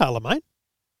the retailer, mate.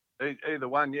 Either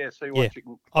one, yeah. See what you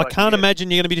can. I can't imagine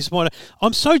you're going to be disappointed.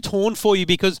 I'm so torn for you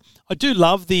because I do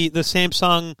love the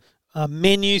Samsung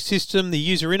menu system, the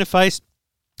user interface,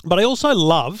 but I also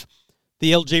love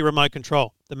the LG remote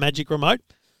control, the Magic Remote.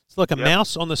 It's like a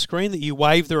mouse on the screen that you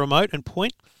wave the remote and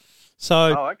point.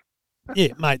 So,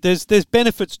 yeah, mate, there's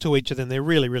benefits to each of them. There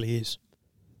really, really is.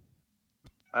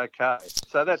 Okay,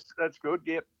 so that's good.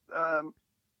 Yep.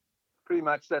 Pretty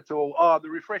much that's all. Oh, the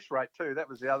refresh rate too. That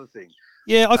was the other thing.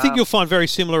 Yeah, I think you'll find very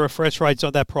similar refresh rates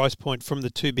at that price point from the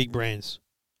two big brands.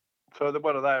 So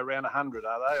what are they, around 100,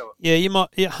 are they? Or? Yeah, you might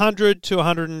 100 to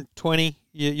 120.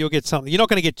 You'll get something. You're not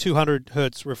going to get 200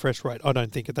 hertz refresh rate, I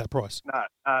don't think, at that price.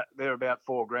 No, they're about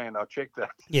 $4,000. I'll check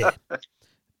that. Yeah,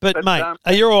 but mate,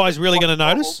 are your eyes really going to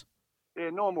notice?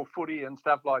 Yeah, normal footy and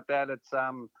stuff like that. It's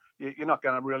you're not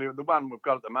going to really. The one we've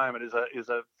got at the moment is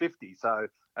a 50. So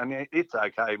and it's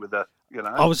okay with the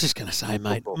I was just going to say,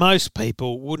 mate, most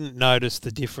people wouldn't notice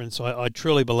the difference. I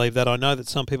truly believe that. I know that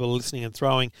some people are listening and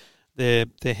throwing their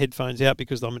headphones out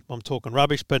because I'm talking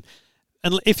rubbish. But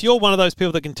if you're one of those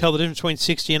people that can tell the difference between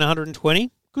 60 and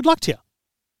 120, good luck to you.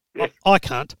 Yeah. I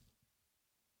can't.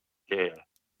 Yeah.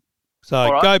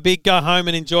 So go big, go home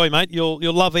and enjoy, mate. You'll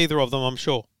love either of them, I'm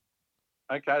sure.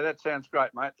 Okay, that sounds great,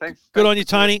 mate. Thanks. Good on you,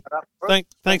 Tony.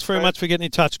 Thanks very much for getting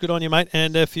in touch. Good on you, mate.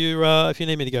 And if you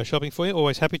need me to go shopping for you,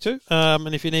 always happy to.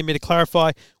 And if you need me to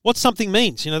clarify what something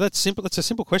means, that's simple. That's a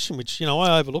simple question, which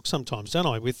I overlook sometimes, don't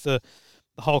I? With the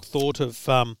whole thought of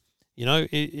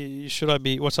should I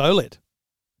be? What's OLED?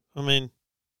 I mean,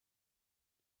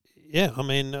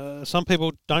 some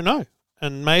people don't know,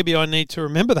 and maybe I need to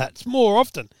remember that more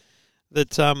often.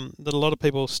 That a lot of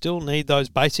people still need those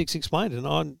basics explained,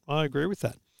 and I agree with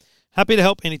that. Happy to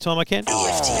help anytime I can.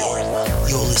 EFTM.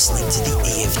 You're listening to the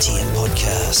EFTM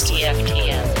podcast.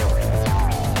 EFTM.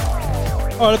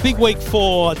 All right, a big week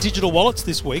for digital wallets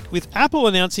this week, with Apple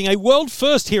announcing a world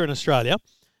first here in Australia.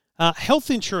 Health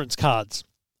insurance cards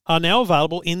are now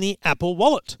available in the Apple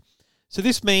Wallet. So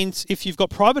this means if you've got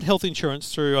private health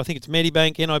insurance through, I think it's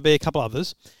Medibank, NIB, a couple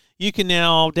others, you can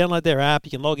now download their app.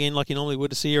 You can log in like you normally would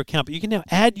to see your account, but you can now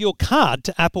add your card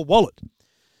to Apple Wallet.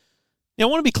 Now, I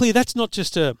want to be clear, that's not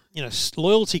just a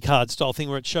loyalty card style thing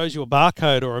where it shows you a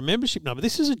barcode or a membership number.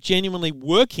 This is a genuinely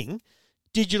working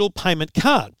digital payment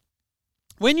card.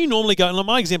 When you normally go, and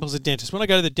my example is a dentist. When I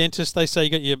go to the dentist, they say you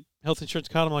got your health insurance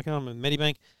card. I'm like, oh, I'm a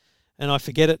Medibank, and I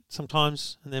forget it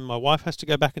sometimes, and then my wife has to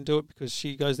go back and do it because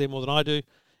she goes there more than I do.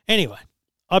 Anyway,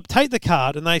 I take the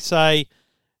card, and they say,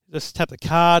 just tap the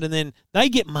card, and then they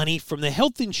get money from their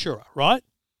health insurer, right?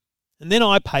 And then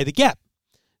I pay the gap.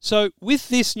 So with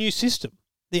this new system,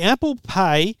 the Apple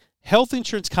Pay health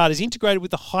insurance card is integrated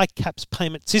with the high caps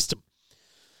payment system.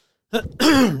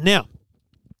 Now,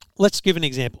 let's give an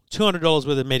example. $200 worth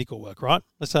of medical work, right?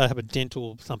 Let's say I have a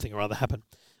dental something or other happen.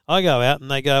 I go out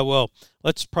and they go, well,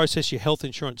 let's process your health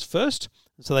insurance first.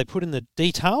 And so they put in the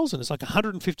details, and it's like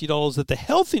 $150 that the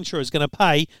health insurer is going to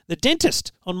pay the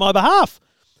dentist on my behalf.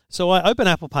 So I open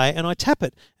Apple Pay and I tap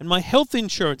it, and my health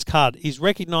insurance card is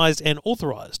recognised and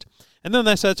authorised. And then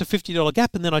they say it's a $50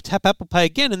 gap, and then I tap Apple Pay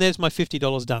again, and there's my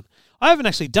 $50 done. I haven't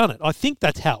actually done it. I think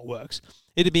that's how it works.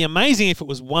 It'd be amazing if it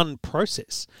was one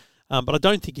process, but I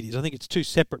don't think it is. I think it's two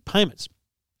separate payments.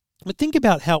 But think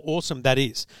about how awesome that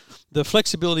is, the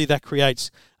flexibility that creates,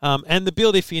 and the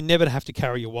ability for you never to have to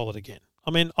carry your wallet again.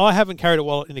 I mean, I haven't carried a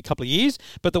wallet in a couple of years,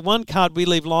 but the one card we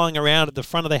leave lying around at the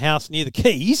front of the house near the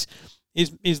keys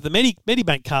is the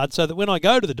Medibank card, so that when I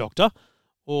go to the doctor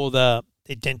or the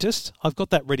dentist, I've got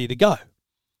that ready to go.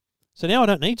 So now I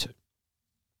don't need to.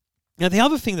 Now, the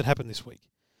other thing that happened this week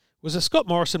was that Scott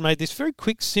Morrison made this very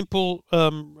quick, simple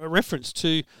reference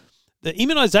to the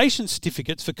immunisation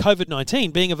certificates for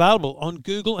COVID-19 being available on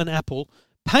Google and Apple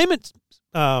payment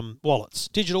wallets,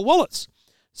 digital wallets.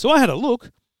 So I had a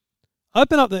look,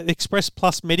 open up the Express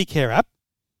Plus Medicare app,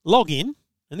 log in,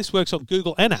 and this works on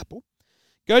Google and Apple,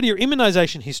 go to your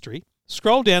immunisation history,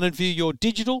 scroll down and view your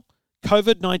digital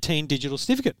COVID-19 digital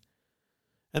certificate.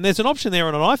 And there's an option there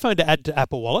on an iPhone to add to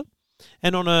Apple Wallet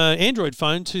and on an Android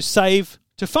phone to save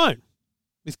to phone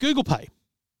with Google Pay.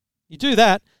 You do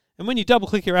that, and when you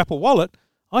double-click your Apple Wallet,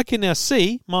 I can now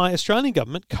see my Australian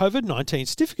government COVID-19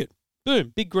 certificate.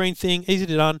 Boom, big green thing, easy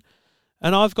to done,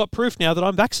 and I've got proof now that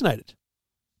I'm vaccinated.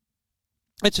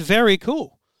 It's very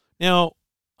cool. Now,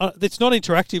 it's not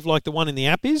interactive like the one in the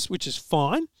app is, which is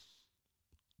fine.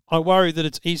 I worry that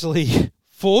it's easily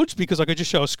forged because I could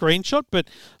just show a screenshot, but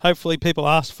hopefully people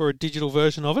ask for a digital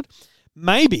version of it.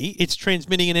 Maybe it's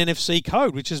transmitting an NFC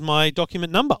code, which is my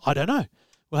document number. I don't know.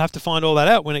 We'll have to find all that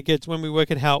out when we work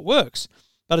at how it works.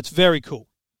 But it's very cool.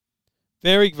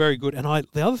 Very, very good. And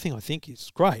the other thing I think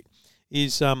is great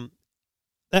is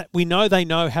that we know they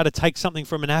know how to take something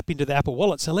from an app into the Apple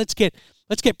Wallet. So let's get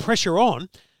pressure on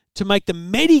to make the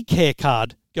Medicare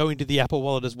card go into the Apple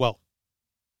Wallet as well.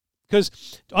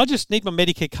 Because I just need my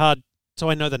Medicare card so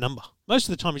I know the number. Most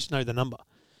of the time I just know the number.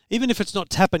 Even if it's not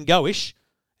tap and go-ish,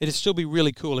 it'd still be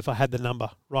really cool if I had the number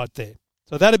right there.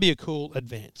 So that'd be a cool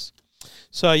advance.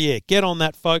 So yeah, get on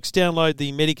that, folks. Download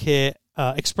the Medicare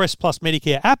Express Plus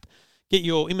Medicare app. Get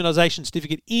your immunisation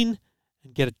certificate in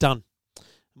and get it done.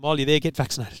 And while you're there, get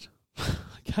vaccinated.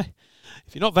 Okay?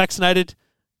 If you're not vaccinated,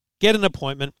 get an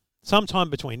appointment sometime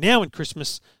between now and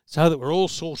Christmas so that we're all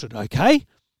sorted, okay?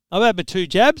 I've had my 2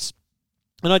 jabs,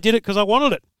 and I did it because I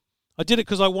wanted it. I did it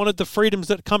because I wanted the freedoms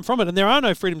that come from it, and there are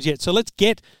no freedoms yet. So let's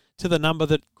get to the number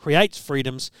that creates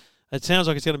freedoms. It sounds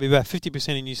like it's going to be about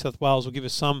 50% in New South Wales will give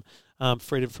us some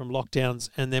freedom from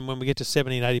lockdowns, and then when we get to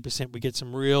 70 and 80%, we get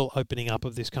some real opening up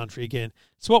of this country again.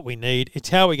 It's what we need. It's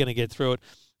how we're going to get through it,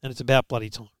 and it's about bloody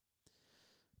time.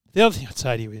 The other thing I'd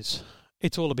say to you is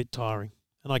it's all a bit tiring,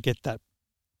 and I get that.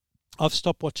 I've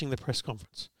stopped watching the press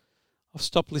conference. I've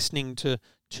stopped listening to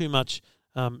too much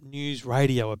news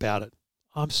radio about it.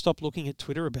 I've stopped looking at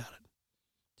Twitter about it.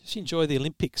 Just enjoy the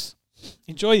Olympics.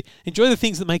 Enjoy the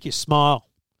things that make you smile.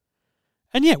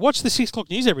 And yeah, watch the 6 o'clock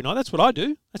news every night. That's what I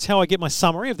do. That's how I get my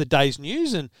summary of the day's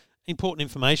news and important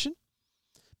information.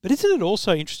 But isn't it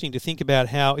also interesting to think about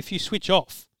how if you switch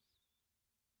off,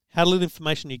 how little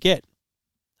information you get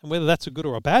and whether that's a good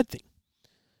or a bad thing?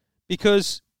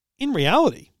 Because in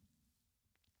reality,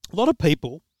 a lot of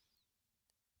people,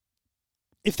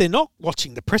 if they're not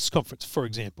watching the press conference, for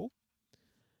example,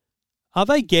 are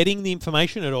they getting the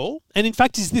information at all? And in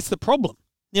fact, is this the problem?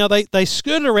 Now, they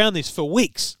skirted around this for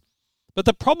weeks, but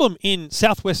the problem in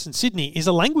southwestern Sydney is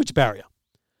a language barrier.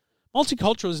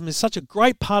 Multiculturalism is such a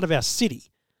great part of our city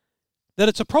that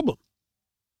it's a problem.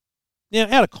 Now,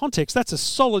 out of context, that's a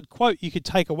solid quote you could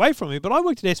take away from me, but I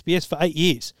worked at SBS for 8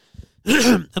 years,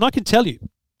 and I can tell you,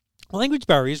 language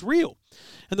barrier is real.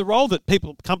 And the role that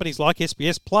companies like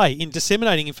SBS play in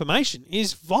disseminating information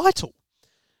is vital.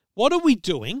 What are we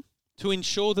doing to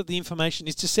ensure that the information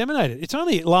is disseminated. It's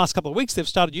only the last couple of weeks they've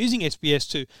started using SBS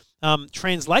to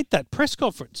translate that press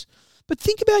conference. But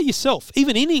think about yourself,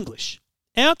 even in English,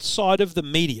 outside of the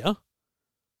media,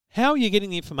 how are you getting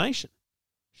the information?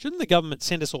 Shouldn't the government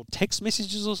send us all text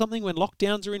messages or something when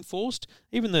lockdowns are enforced?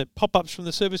 Even the pop-ups from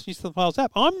the Service New South Wales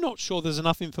app. I'm not sure there's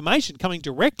enough information coming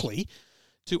directly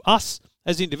to us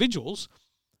as individuals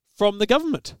from the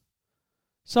government.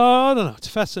 So, I don't know. It's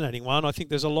a fascinating one. I think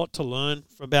there's a lot to learn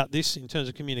about this in terms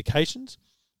of communications.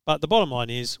 But the bottom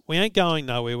line is we ain't going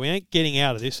nowhere. We ain't getting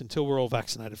out of this until we're all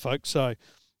vaccinated, folks. So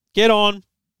get on,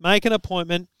 make an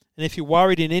appointment, and if you're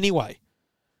worried in any way,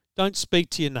 don't speak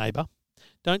to your neighbour.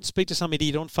 Don't speak to some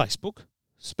idiot on Facebook.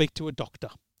 Speak to a doctor,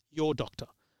 your doctor,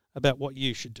 about what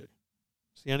you should do.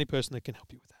 It's the only person that can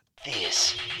help you with that.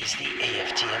 This is the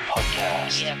EFTM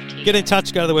podcast. Get in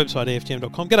touch. Go to the website,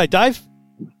 EFTM.com. G'day, Dave.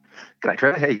 G'day,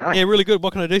 Trev. How you going? Yeah, really good.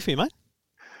 What can I do for you, mate?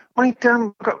 Mate,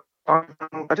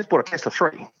 I just bought a Tesla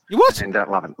 3. You what? And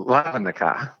loving the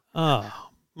car. Oh,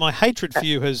 my hatred for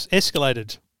you has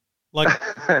escalated like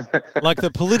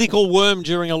the political worm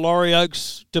during a Laurie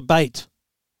Oakes debate.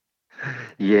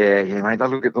 Yeah, mate.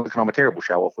 I'm a terrible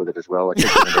show-off with it as well.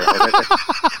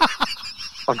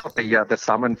 I got the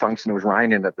summon function. It was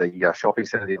raining at the shopping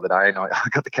centre the other day, and I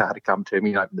got the car to come to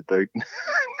me and opened the boot.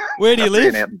 Where do you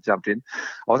live? Ran out and jumped in.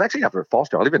 I was actually up at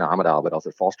Foster. I live in Armidale, but I was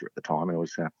at Foster at the time, and it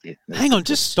was Hang on,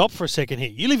 just stop for a second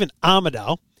here. You live in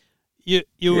Armidale.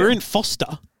 You were in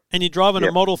Foster, and you're driving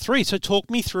a Model 3. So talk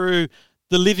me through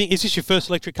the living. Is this your first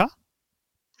electric car?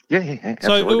 Yeah,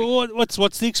 so absolutely.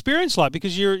 what's the experience like?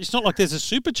 Because it's not like there's a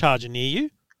supercharger near you.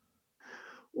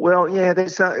 Well, yeah,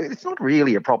 it's not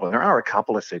really a problem. There are a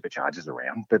couple of superchargers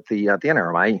around, but the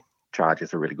NRMA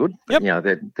chargers are really good. Yep. You know,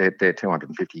 they're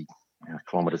 250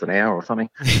 kilometres an hour or something,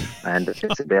 and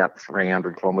it's about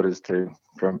 300 kilometres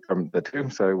from the two,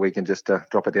 so we can just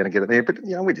drop it down and get it there. But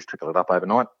we just trickle it up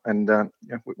overnight, and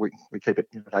we keep it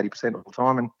at 80% all the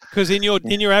time. Because in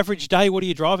your average day, what are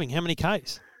you driving? How many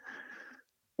Ks?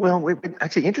 Well,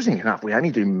 actually, interesting enough, we only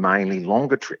do mainly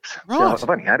longer trips. Right.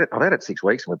 So I've had it 6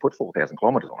 weeks, and we put 4,000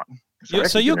 kilometres on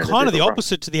it. So you're kind of the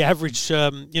opposite to the average.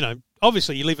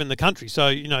 Obviously you live in the country, so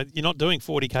you're not doing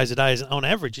 40 Ks a day on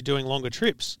average. You're doing longer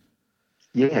trips.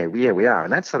 Yeah, we are,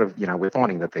 and that's sort of we're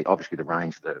finding that obviously the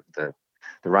range the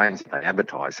range they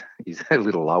advertise is a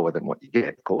little lower than what you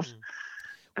get, of course.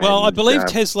 Well, I believe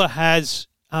Tesla has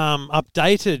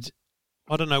updated.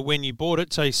 I don't know when you bought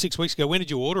it. Say 6 weeks ago. When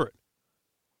did you order it?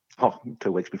 Oh,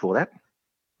 2 weeks before that.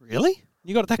 Really?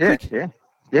 You got it that quick?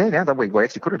 Yeah. Now that we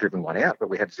actually could have driven one out, but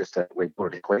we had to just we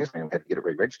bought it in Queensland and had to get it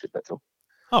re-registered. That's all.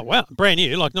 Oh wow, brand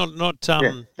new, like not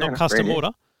custom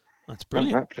order. That's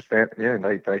brilliant. No, just that. Yeah,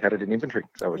 they had it in inventory,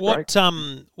 so it was great.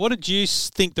 What did you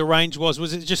think the range was?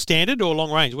 Was it just standard or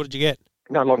long range? What did you get?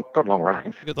 No, got long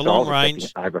range. You got the long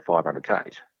range. Over 500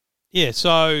 k's. Yeah,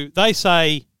 so they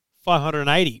say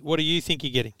 580. What do you think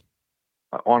you're getting?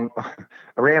 On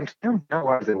around town, no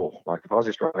worries at all. Like if I was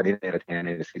just driving in and out of town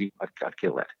in the city, I'd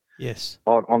kill that. Yes.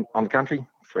 On the country,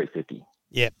 350.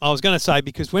 Yeah, I was going to say,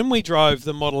 because when we drove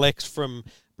the Model X from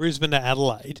Brisbane to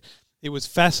Adelaide, it was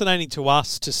fascinating to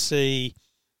us to see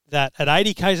that at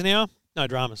 80 k's an hour, no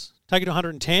dramas. Take it to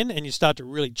 110 and you start to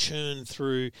really churn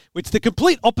through. It's the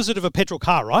complete opposite of a petrol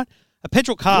car, right? A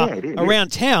petrol car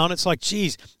around town, it's like,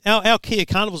 geez, our Kia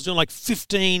Carnival's doing like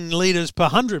 15 litres per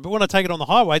 100, but when I take it on the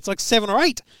highway, it's like 7 or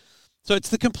 8. So it's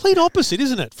the complete opposite,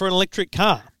 isn't it, for an electric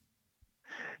car?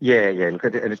 Yeah. Look,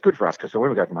 and it's good for us because when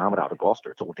we go from Armidale to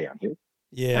Gloucester, it's all downhill.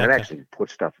 Yeah, and it actually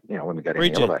puts stuff. When we go down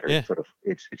the elevator,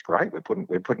 it's great.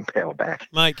 We're putting power back.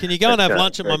 Mate, can you go and have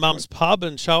lunch at my mum's pub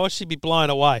and show us? She'd be blown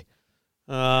away.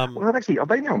 Well, I've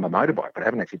been there on my motorbike, but I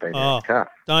haven't actually been there in the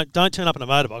car. Don't turn up in a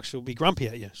motorbike. She'll be grumpy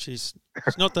at you. She's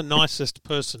not the nicest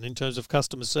person in terms of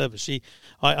customer service.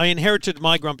 I inherited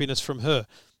my grumpiness from her.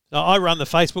 I run the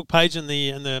Facebook page and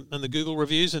the Google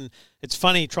reviews, and it's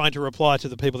funny trying to reply to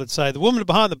the people that say the woman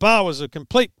behind the bar was a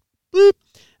complete boop.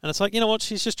 And it's like, you know what?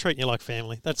 She's just treating you like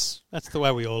family. That's the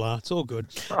way we all are. It's all good.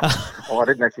 I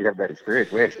didn't actually have that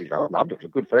experience. We actually loved it. It was a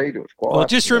good feed. It was quiet. Well,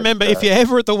 just remember, if you're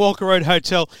ever at the Walker Road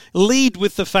Hotel, lead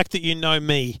with the fact that you know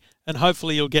me, and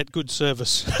hopefully you'll get good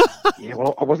service. Yeah,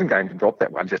 well, I wasn't going to drop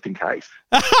that one just in case.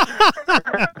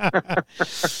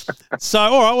 So,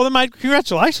 all right. Well, then, mate,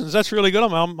 congratulations. That's really good.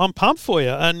 I'm pumped for you.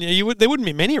 And there wouldn't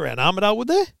be many around Armidale, would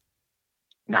there?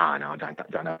 No, I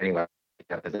don't know. Anyway,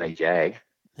 there's a Jag.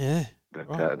 Yeah.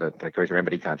 But the cruiser,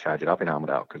 remember, he can't charge it up in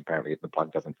Armidale because apparently the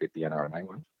plug doesn't fit the NRMA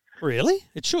one. Really?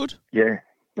 It should? Yeah.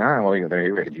 No, well, he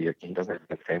doesn't have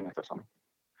a family or something.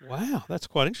 Wow, that's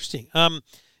quite interesting.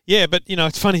 Yeah, but,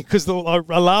 it's funny because I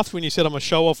laughed when you said I'm a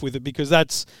show-off with it because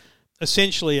that's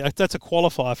essentially that's a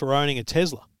qualifier for owning a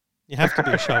Tesla. You have to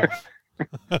be a show-off.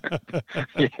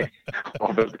 Yeah.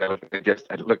 Oh, but just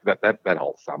look that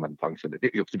whole summon function.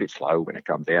 It looks a bit slow when it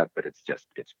comes out, but it's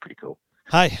pretty cool.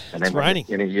 Hey, And it's then raining.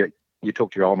 You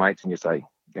talk to your old mates and you say,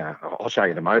 yeah, I'll show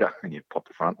you the motor, and you pop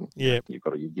the front. And you've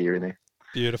got all your gear in there.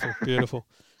 Beautiful, beautiful.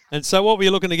 And so, what were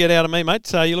you looking to get out of me, mate?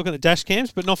 So you're looking at dash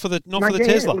cams, but not for the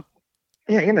Tesla.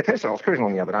 Yeah, in the Tesla, I was cruising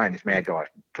along the other day, and this mad guy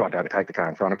tried to overtake the car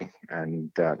in front of me,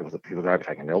 and he was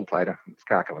overtaking an L-plater. This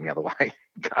car coming the other way.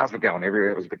 Cars were going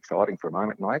everywhere. It was a bit exciting for a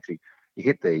moment, and you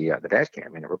hit the dash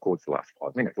cam, and it records the last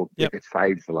 5 minutes. Well, it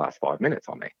saves the last 5 minutes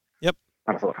on there. Yep.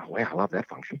 And I thought, oh wow, I love that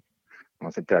function. And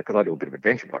I said, because I do a bit of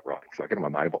adventure bike riding, so I get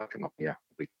on my motorbike and we go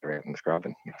around in the scrub,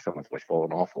 and someone's always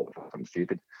fallen off or something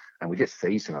stupid, and we just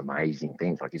see some amazing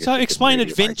things. So explain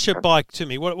adventure bike to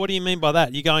me. What do you mean by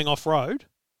that? You're going off road?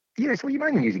 Yes, well, you're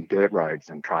mainly using dirt roads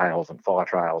and trails and fire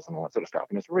trails and all that sort of stuff.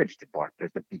 And it's a registered bike, but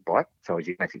it's a big bike. So as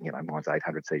you can actually, mine's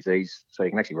 800 cc's. So you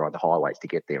can actually ride the highways to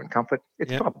get there in comfort.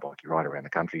 It's the type of bike you ride around the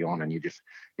country on, and you just,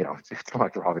 it's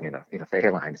like driving in a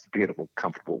fair lane. It's a beautiful,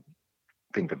 comfortable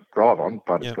thing to drive on,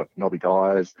 but it's got knobby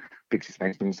tyres, big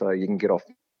suspension, so you can get off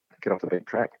the big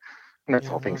track. And that's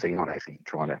the whole thing. So you're not actually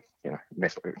trying to,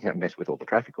 mess with all the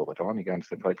traffic all the time. You're going to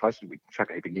some places, we chuck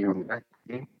a heap of gear on that.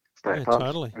 Stay apart,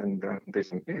 totally. And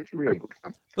it's really good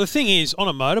fun. Well, the thing is, on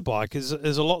a motorbike, is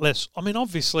a lot less. I mean,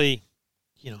 obviously,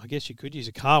 I guess you could use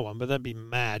a car one, but that'd be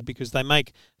mad because they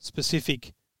make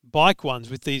specific bike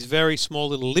ones with these very small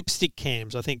little lipstick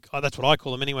cams. I think that's what I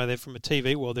call them anyway. They're from a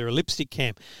TV world. They're a lipstick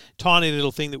cam, tiny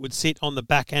little thing that would sit on the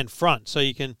back and front, so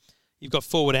you've got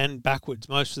forward and backwards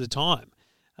most of the time.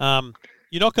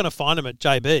 You're not going to find them at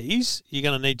JB's. You're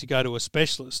going to need to go to a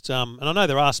specialist. And I know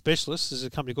there are specialists. There's a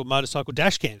company called Motorcycle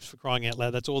Dash Cams, for crying out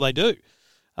loud. That's all they do.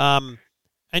 And,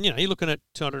 you're looking at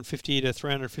 $250 to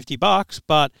 $350,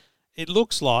 but it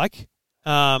looks like,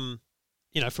 from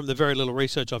the very little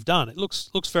research I've done, it looks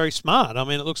very smart. I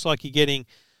mean, it looks like you're getting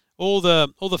all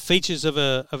the features of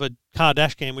a car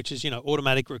dash cam, which is,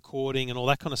 automatic recording and all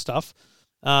that kind of stuff,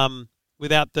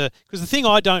 without because the thing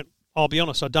I'll be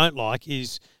honest, I don't like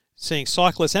is seeing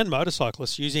cyclists and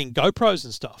motorcyclists using GoPros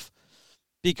and stuff,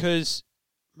 because,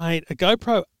 mate, a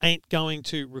GoPro ain't going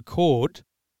to record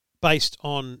based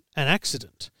on an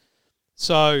accident.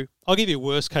 So I'll give you a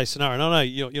worst case scenario. And I know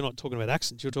you're not talking about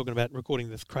accidents, you're talking about recording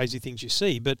the crazy things you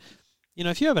see. But,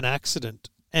 if you have an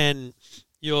accident and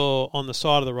you're on the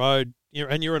side of the road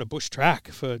and you're on a bush track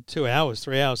for 2 hours,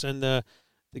 3 hours, and the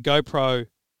GoPro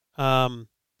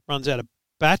runs out of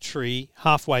battery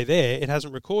halfway there, it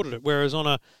hasn't recorded it. Whereas on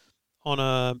a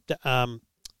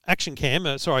action cam,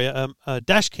 a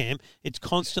dash cam, it's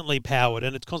constantly powered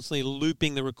and it's constantly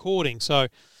looping the recording. So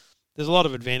there's a lot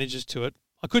of advantages to it.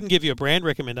 I couldn't give you a brand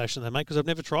recommendation though, mate, because I've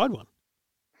never tried one.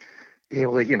 Yeah,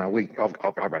 well,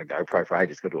 I've run a GoPro for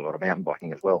ages, got to do a lot of mountain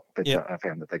biking as well. But I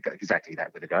found that they go exactly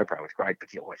that with a GoPro. It's great,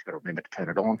 but you always got to remember to turn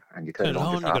it on, and you turn it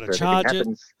on just after everything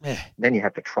happens. Yeah. Then you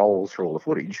have to troll through all the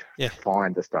footage to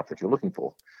find the stuff that you're looking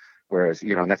for. Whereas,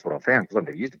 and that's what I found, because I've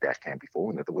never used a dash cam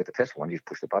before, and with the Tesla one, you just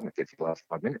push the button, it gets you the last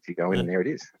 5 minutes, you go in and there it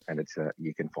is, and it's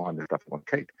you can find the stuff you want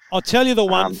to keep. I'll tell you the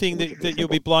one thing that you'll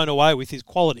be blown away with is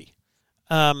quality.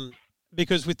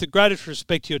 Because with the greatest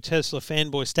respect to your Tesla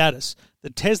fanboy status, the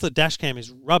Tesla dash cam is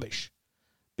rubbish.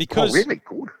 Because, really?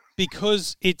 Good.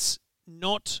 Because it's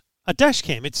not a dash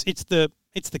cam. It's the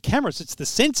cameras, it's the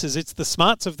sensors, it's the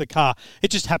smarts of the car.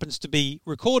 It just happens to be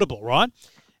recordable, right?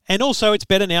 And also it's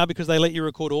better now because they let you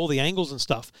record all the angles and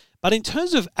stuff. But in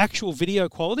terms of actual video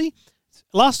quality,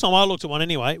 last time I looked at one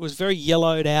anyway, it was very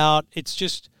yellowed out. It's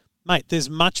just, mate, there's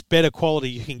much better quality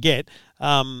you can get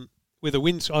with a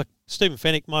windscreen. Stephen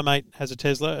Fennick, my mate, has a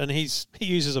Tesla, and he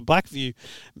uses a Blackview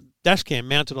dash cam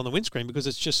mounted on the windscreen because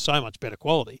it's just so much better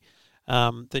quality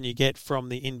than you get from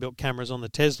the inbuilt cameras on the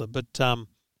Tesla. But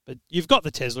you've got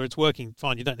the Tesla; it's working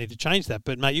fine. You don't need to change that.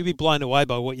 But mate, you'll be blown away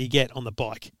by what you get on the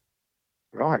bike.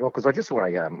 Right. Well, because I just saw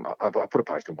I put a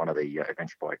post on one of the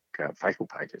adventure bike Facebook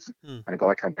pages, and a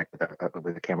guy came back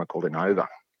with a camera called an Innova.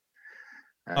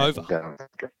 Innova,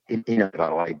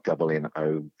 INNOVA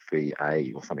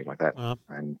or something like that.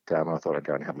 And I thought I'd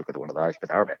go and have a look at one of those, but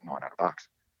they're about $900.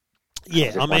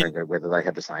 Yeah, I mean, wondering whether they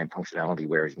have the same functionality,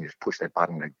 whereas you can just push that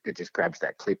button and it just grabs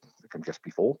that clip from just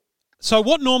before. So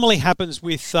what normally happens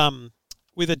with a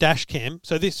dash cam?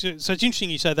 So it's interesting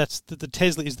you say that the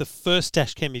Tesla is the first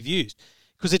dash cam you've used,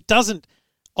 because it doesn't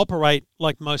operate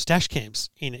like most dash cams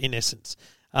in essence.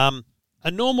 A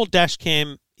normal dash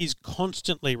cam is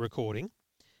constantly recording.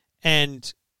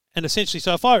 And essentially,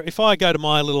 so if I go to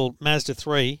my little Mazda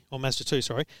 3 or Mazda 2,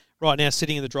 right now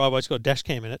sitting in the driveway, it's got a dash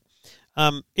cam in it.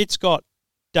 It's got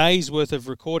days worth of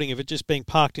recording of it just being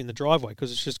parked in the driveway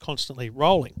because it's just constantly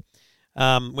rolling.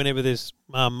 Whenever there's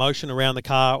motion around the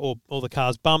car or the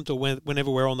car's bumped or whenever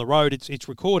we're on the road, it's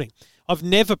recording. I've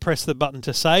never pressed the button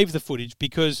to save the footage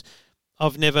because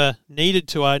I've never needed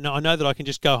to. I know that I can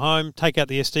just go home, take out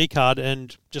the SD card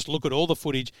and just look at all the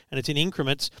footage, and it's in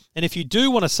increments. And if you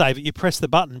do want to save it, you press the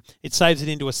button. It saves it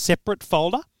into a separate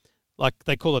folder, like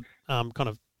they call it kind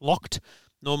of locked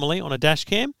normally on a dash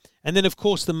cam. And then, of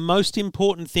course, the most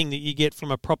important thing that you get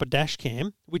from a proper dash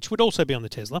cam, which would also be on the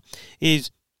Tesla, is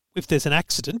if there's an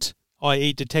accident,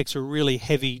 i.e. detects a really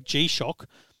heavy G-shock,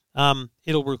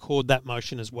 it'll record that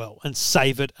motion as well and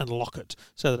save it and lock it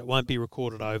so that it won't be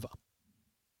recorded over.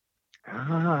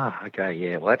 Okay,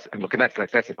 yeah. Well, that's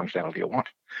the functionality you want.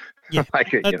 Yeah,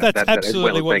 that's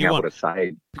absolutely what you want. As well as being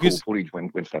able to save cool footage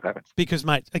when stuff happens. Because,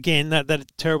 mate, again, that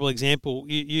terrible example,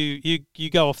 you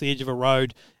go off the edge of a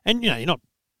road and,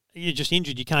 you're just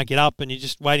injured, you can't get up and you're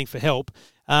just waiting for help.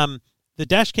 The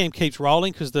dash cam keeps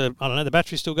rolling because the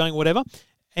battery's still going, whatever.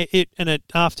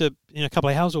 After a couple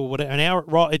of hours or whatever, an hour,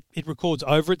 it records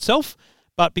over itself.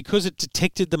 But because it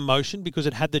detected the motion, because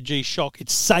it had the G-shock,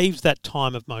 it saves that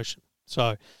time of motion.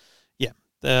 So, yeah,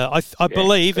 I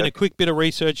believe in a quick bit of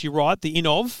research, you're right. The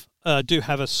Innov do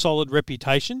have a solid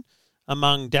reputation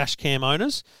among dash cam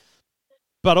owners,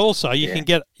 but also you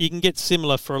can get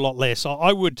similar for a lot less.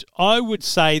 I would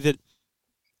say that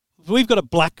we've got a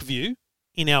Black View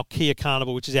in our Kia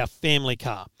Carnival, which is our family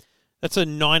car. That's a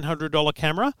 $900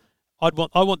 camera. I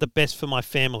want the best for my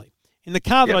family. In the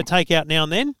car that I take out now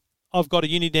and then, I've got a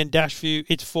Uniden dash view.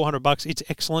 It's $400. It's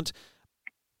excellent,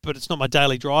 but it's not my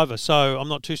daily driver, so I'm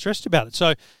not too stressed about it.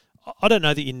 So I don't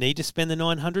know that you need to spend the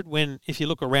 $900 when, if you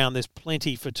look around, there's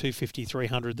plenty for $250,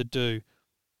 $300 that do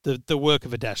the work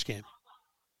of a dash cam.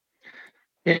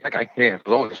 Yeah, okay, yeah.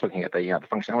 But I was just looking at the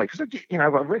functionality because,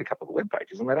 I've read a couple of web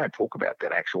pages and they don't talk about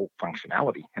that actual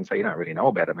functionality, and so you don't really know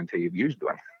about them until you've used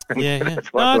one. Yeah.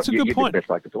 It's a good point. The best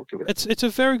way to talk to it. It's a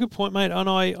very good point, mate. And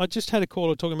I just had a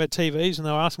caller talking about TVs and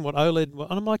they were asking what OLED,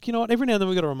 and I'm like, you know what, every now and then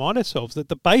we've got to remind ourselves that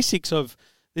the basics of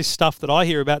this stuff that I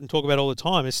hear about and talk about all the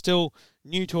time is still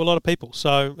new to a lot of people.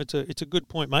 So it's a good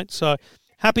point, mate. So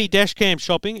happy dash cam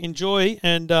shopping. Enjoy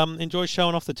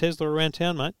showing off the Tesla around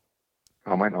town, mate.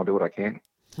 Oh, mate, I'll do what I can.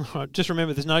 All right, just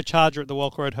remember there's no charger at the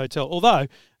Walker Road Hotel. Although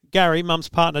Gary, Mum's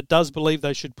partner, does believe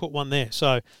they should put one there.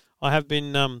 So I have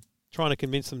been trying to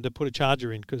convince them to put a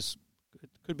charger in because it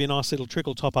could be a nice little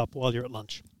trickle top up while you're at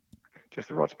lunch. Just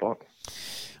the right spot.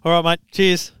 All right, mate.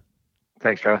 Cheers.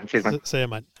 Thanks, Joe. Cheers, mate. See you,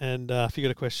 mate. And if you've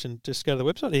got a question, just go to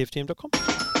the website, EFTM.com.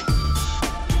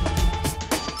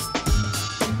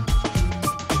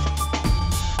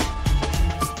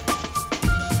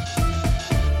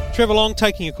 Trevor Long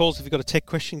taking your calls. If you've got a tech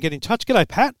question, get in touch. G'day,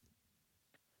 Pat.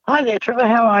 Hi there, Trevor.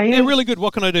 How are you? Yeah, really good.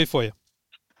 What can I do for you?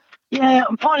 Yeah,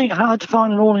 I'm finding it hard to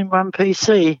find an all-in-one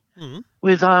PC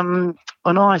with an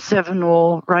i7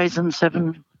 or Ryzen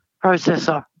 7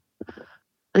 processor.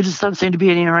 There just doesn't seem to be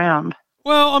any around.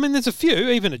 Well, I mean, there's a few.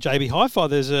 Even at JB Hi-Fi,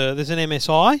 there's an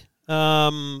MSI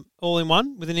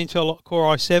all-in-one with an Intel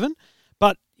Core i7.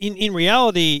 But in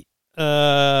reality,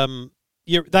 they're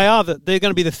going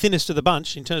to be the thinnest of the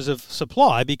bunch in terms of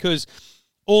supply because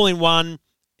all-in-one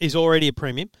is already a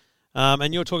premium.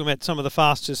 And you're talking about some of the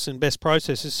fastest and best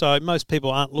processors, so most people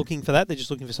aren't looking for that. They're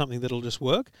just looking for something that'll just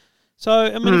work. So,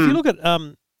 I mean, if you look at,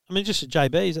 just at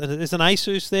JB's, there's an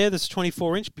Asus there that's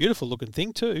 24-inch, beautiful-looking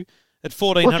thing too, at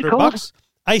 $1,400.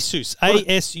 Asus,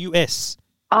 A-S-U-S.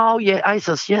 Oh, yeah,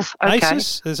 Asus, yes, okay.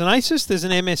 Asus, there's an Asus, there's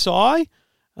an MSI,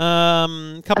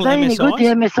 couple Are of they any good, MSIs. the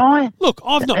MSI? Look,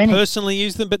 I've not personally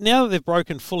used them, but now that they've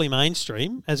broken fully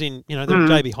mainstream, as in, they're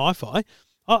JB Hi-Fi,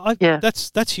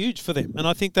 that's huge for them, and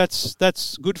I think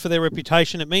that's good for their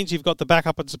reputation. It means you've got the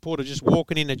backup and support of just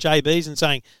walking in at JB's and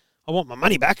saying, "I want my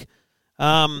money back."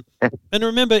 And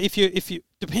remember, if you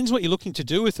depends what you're looking to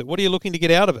do with it. What are you looking to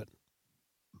get out of it?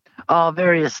 Oh,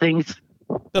 various things.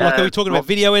 But are we talking about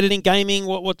video editing, gaming?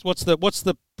 What's the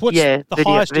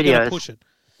highest you're going to push it?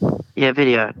 Yeah,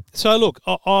 video. So look,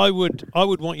 I would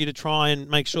want you to try and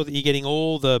make sure that you're getting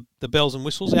all the bells and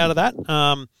whistles out of that.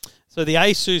 So the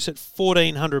Asus at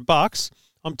 $1,400,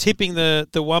 I'm tipping the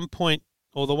 1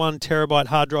 terabyte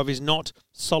hard drive is not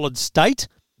solid state.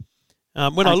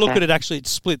 When I look at it, actually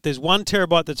it's split. There's 1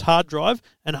 terabyte that's hard drive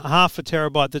and half a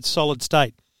terabyte that's solid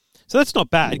state. So that's not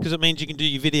bad because it means you can do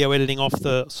your video editing off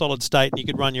the solid state and you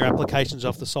could run your applications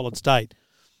off the solid state.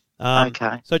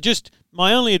 So just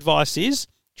my only advice is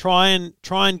try and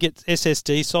get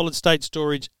SSD, solid state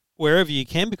storage, wherever you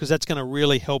can because that's going to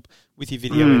really help with your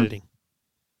video editing.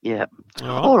 Yeah.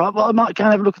 All right. Well, I might go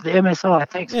and have a look at the MSI.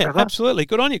 Thanks, Yeah, Trevor. absolutely.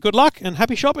 Good on you. Good luck and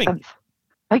happy shopping.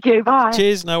 Thank you. Bye.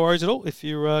 Cheers. No worries at all. If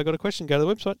you've got a question, go to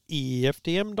the website,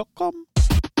 EFTM.com.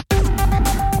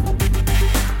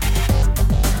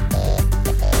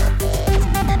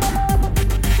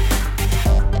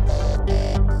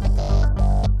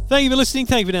 Thank you for listening.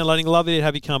 Thank you for downloading. Lovely to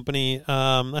have your company.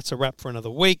 That's a wrap for another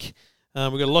week.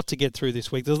 We've got a lot to get through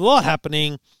this week. There's a lot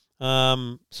happening. So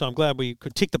I'm glad we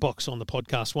could tick the box on the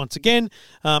podcast once again.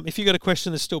 If you've got a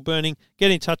question that's still burning,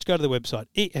 get in touch. Go to the website,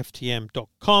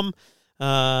 EFTM.com,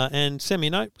 and send me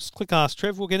a note. Just click Ask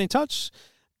Trev. We'll get in touch.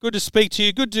 Good to speak to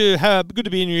you. Good to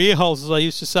be in your ear holes, as I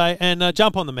used to say. And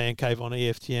jump on the Man Cave on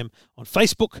EFTM on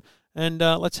Facebook. And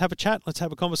let's have a chat. Let's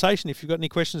have a conversation. If you've got any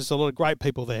questions, there's a lot of great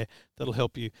people there that'll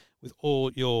help you with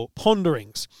all your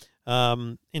ponderings.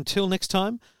 Until next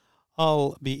time,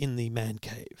 I'll be in the Man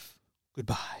Cave.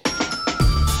 Goodbye.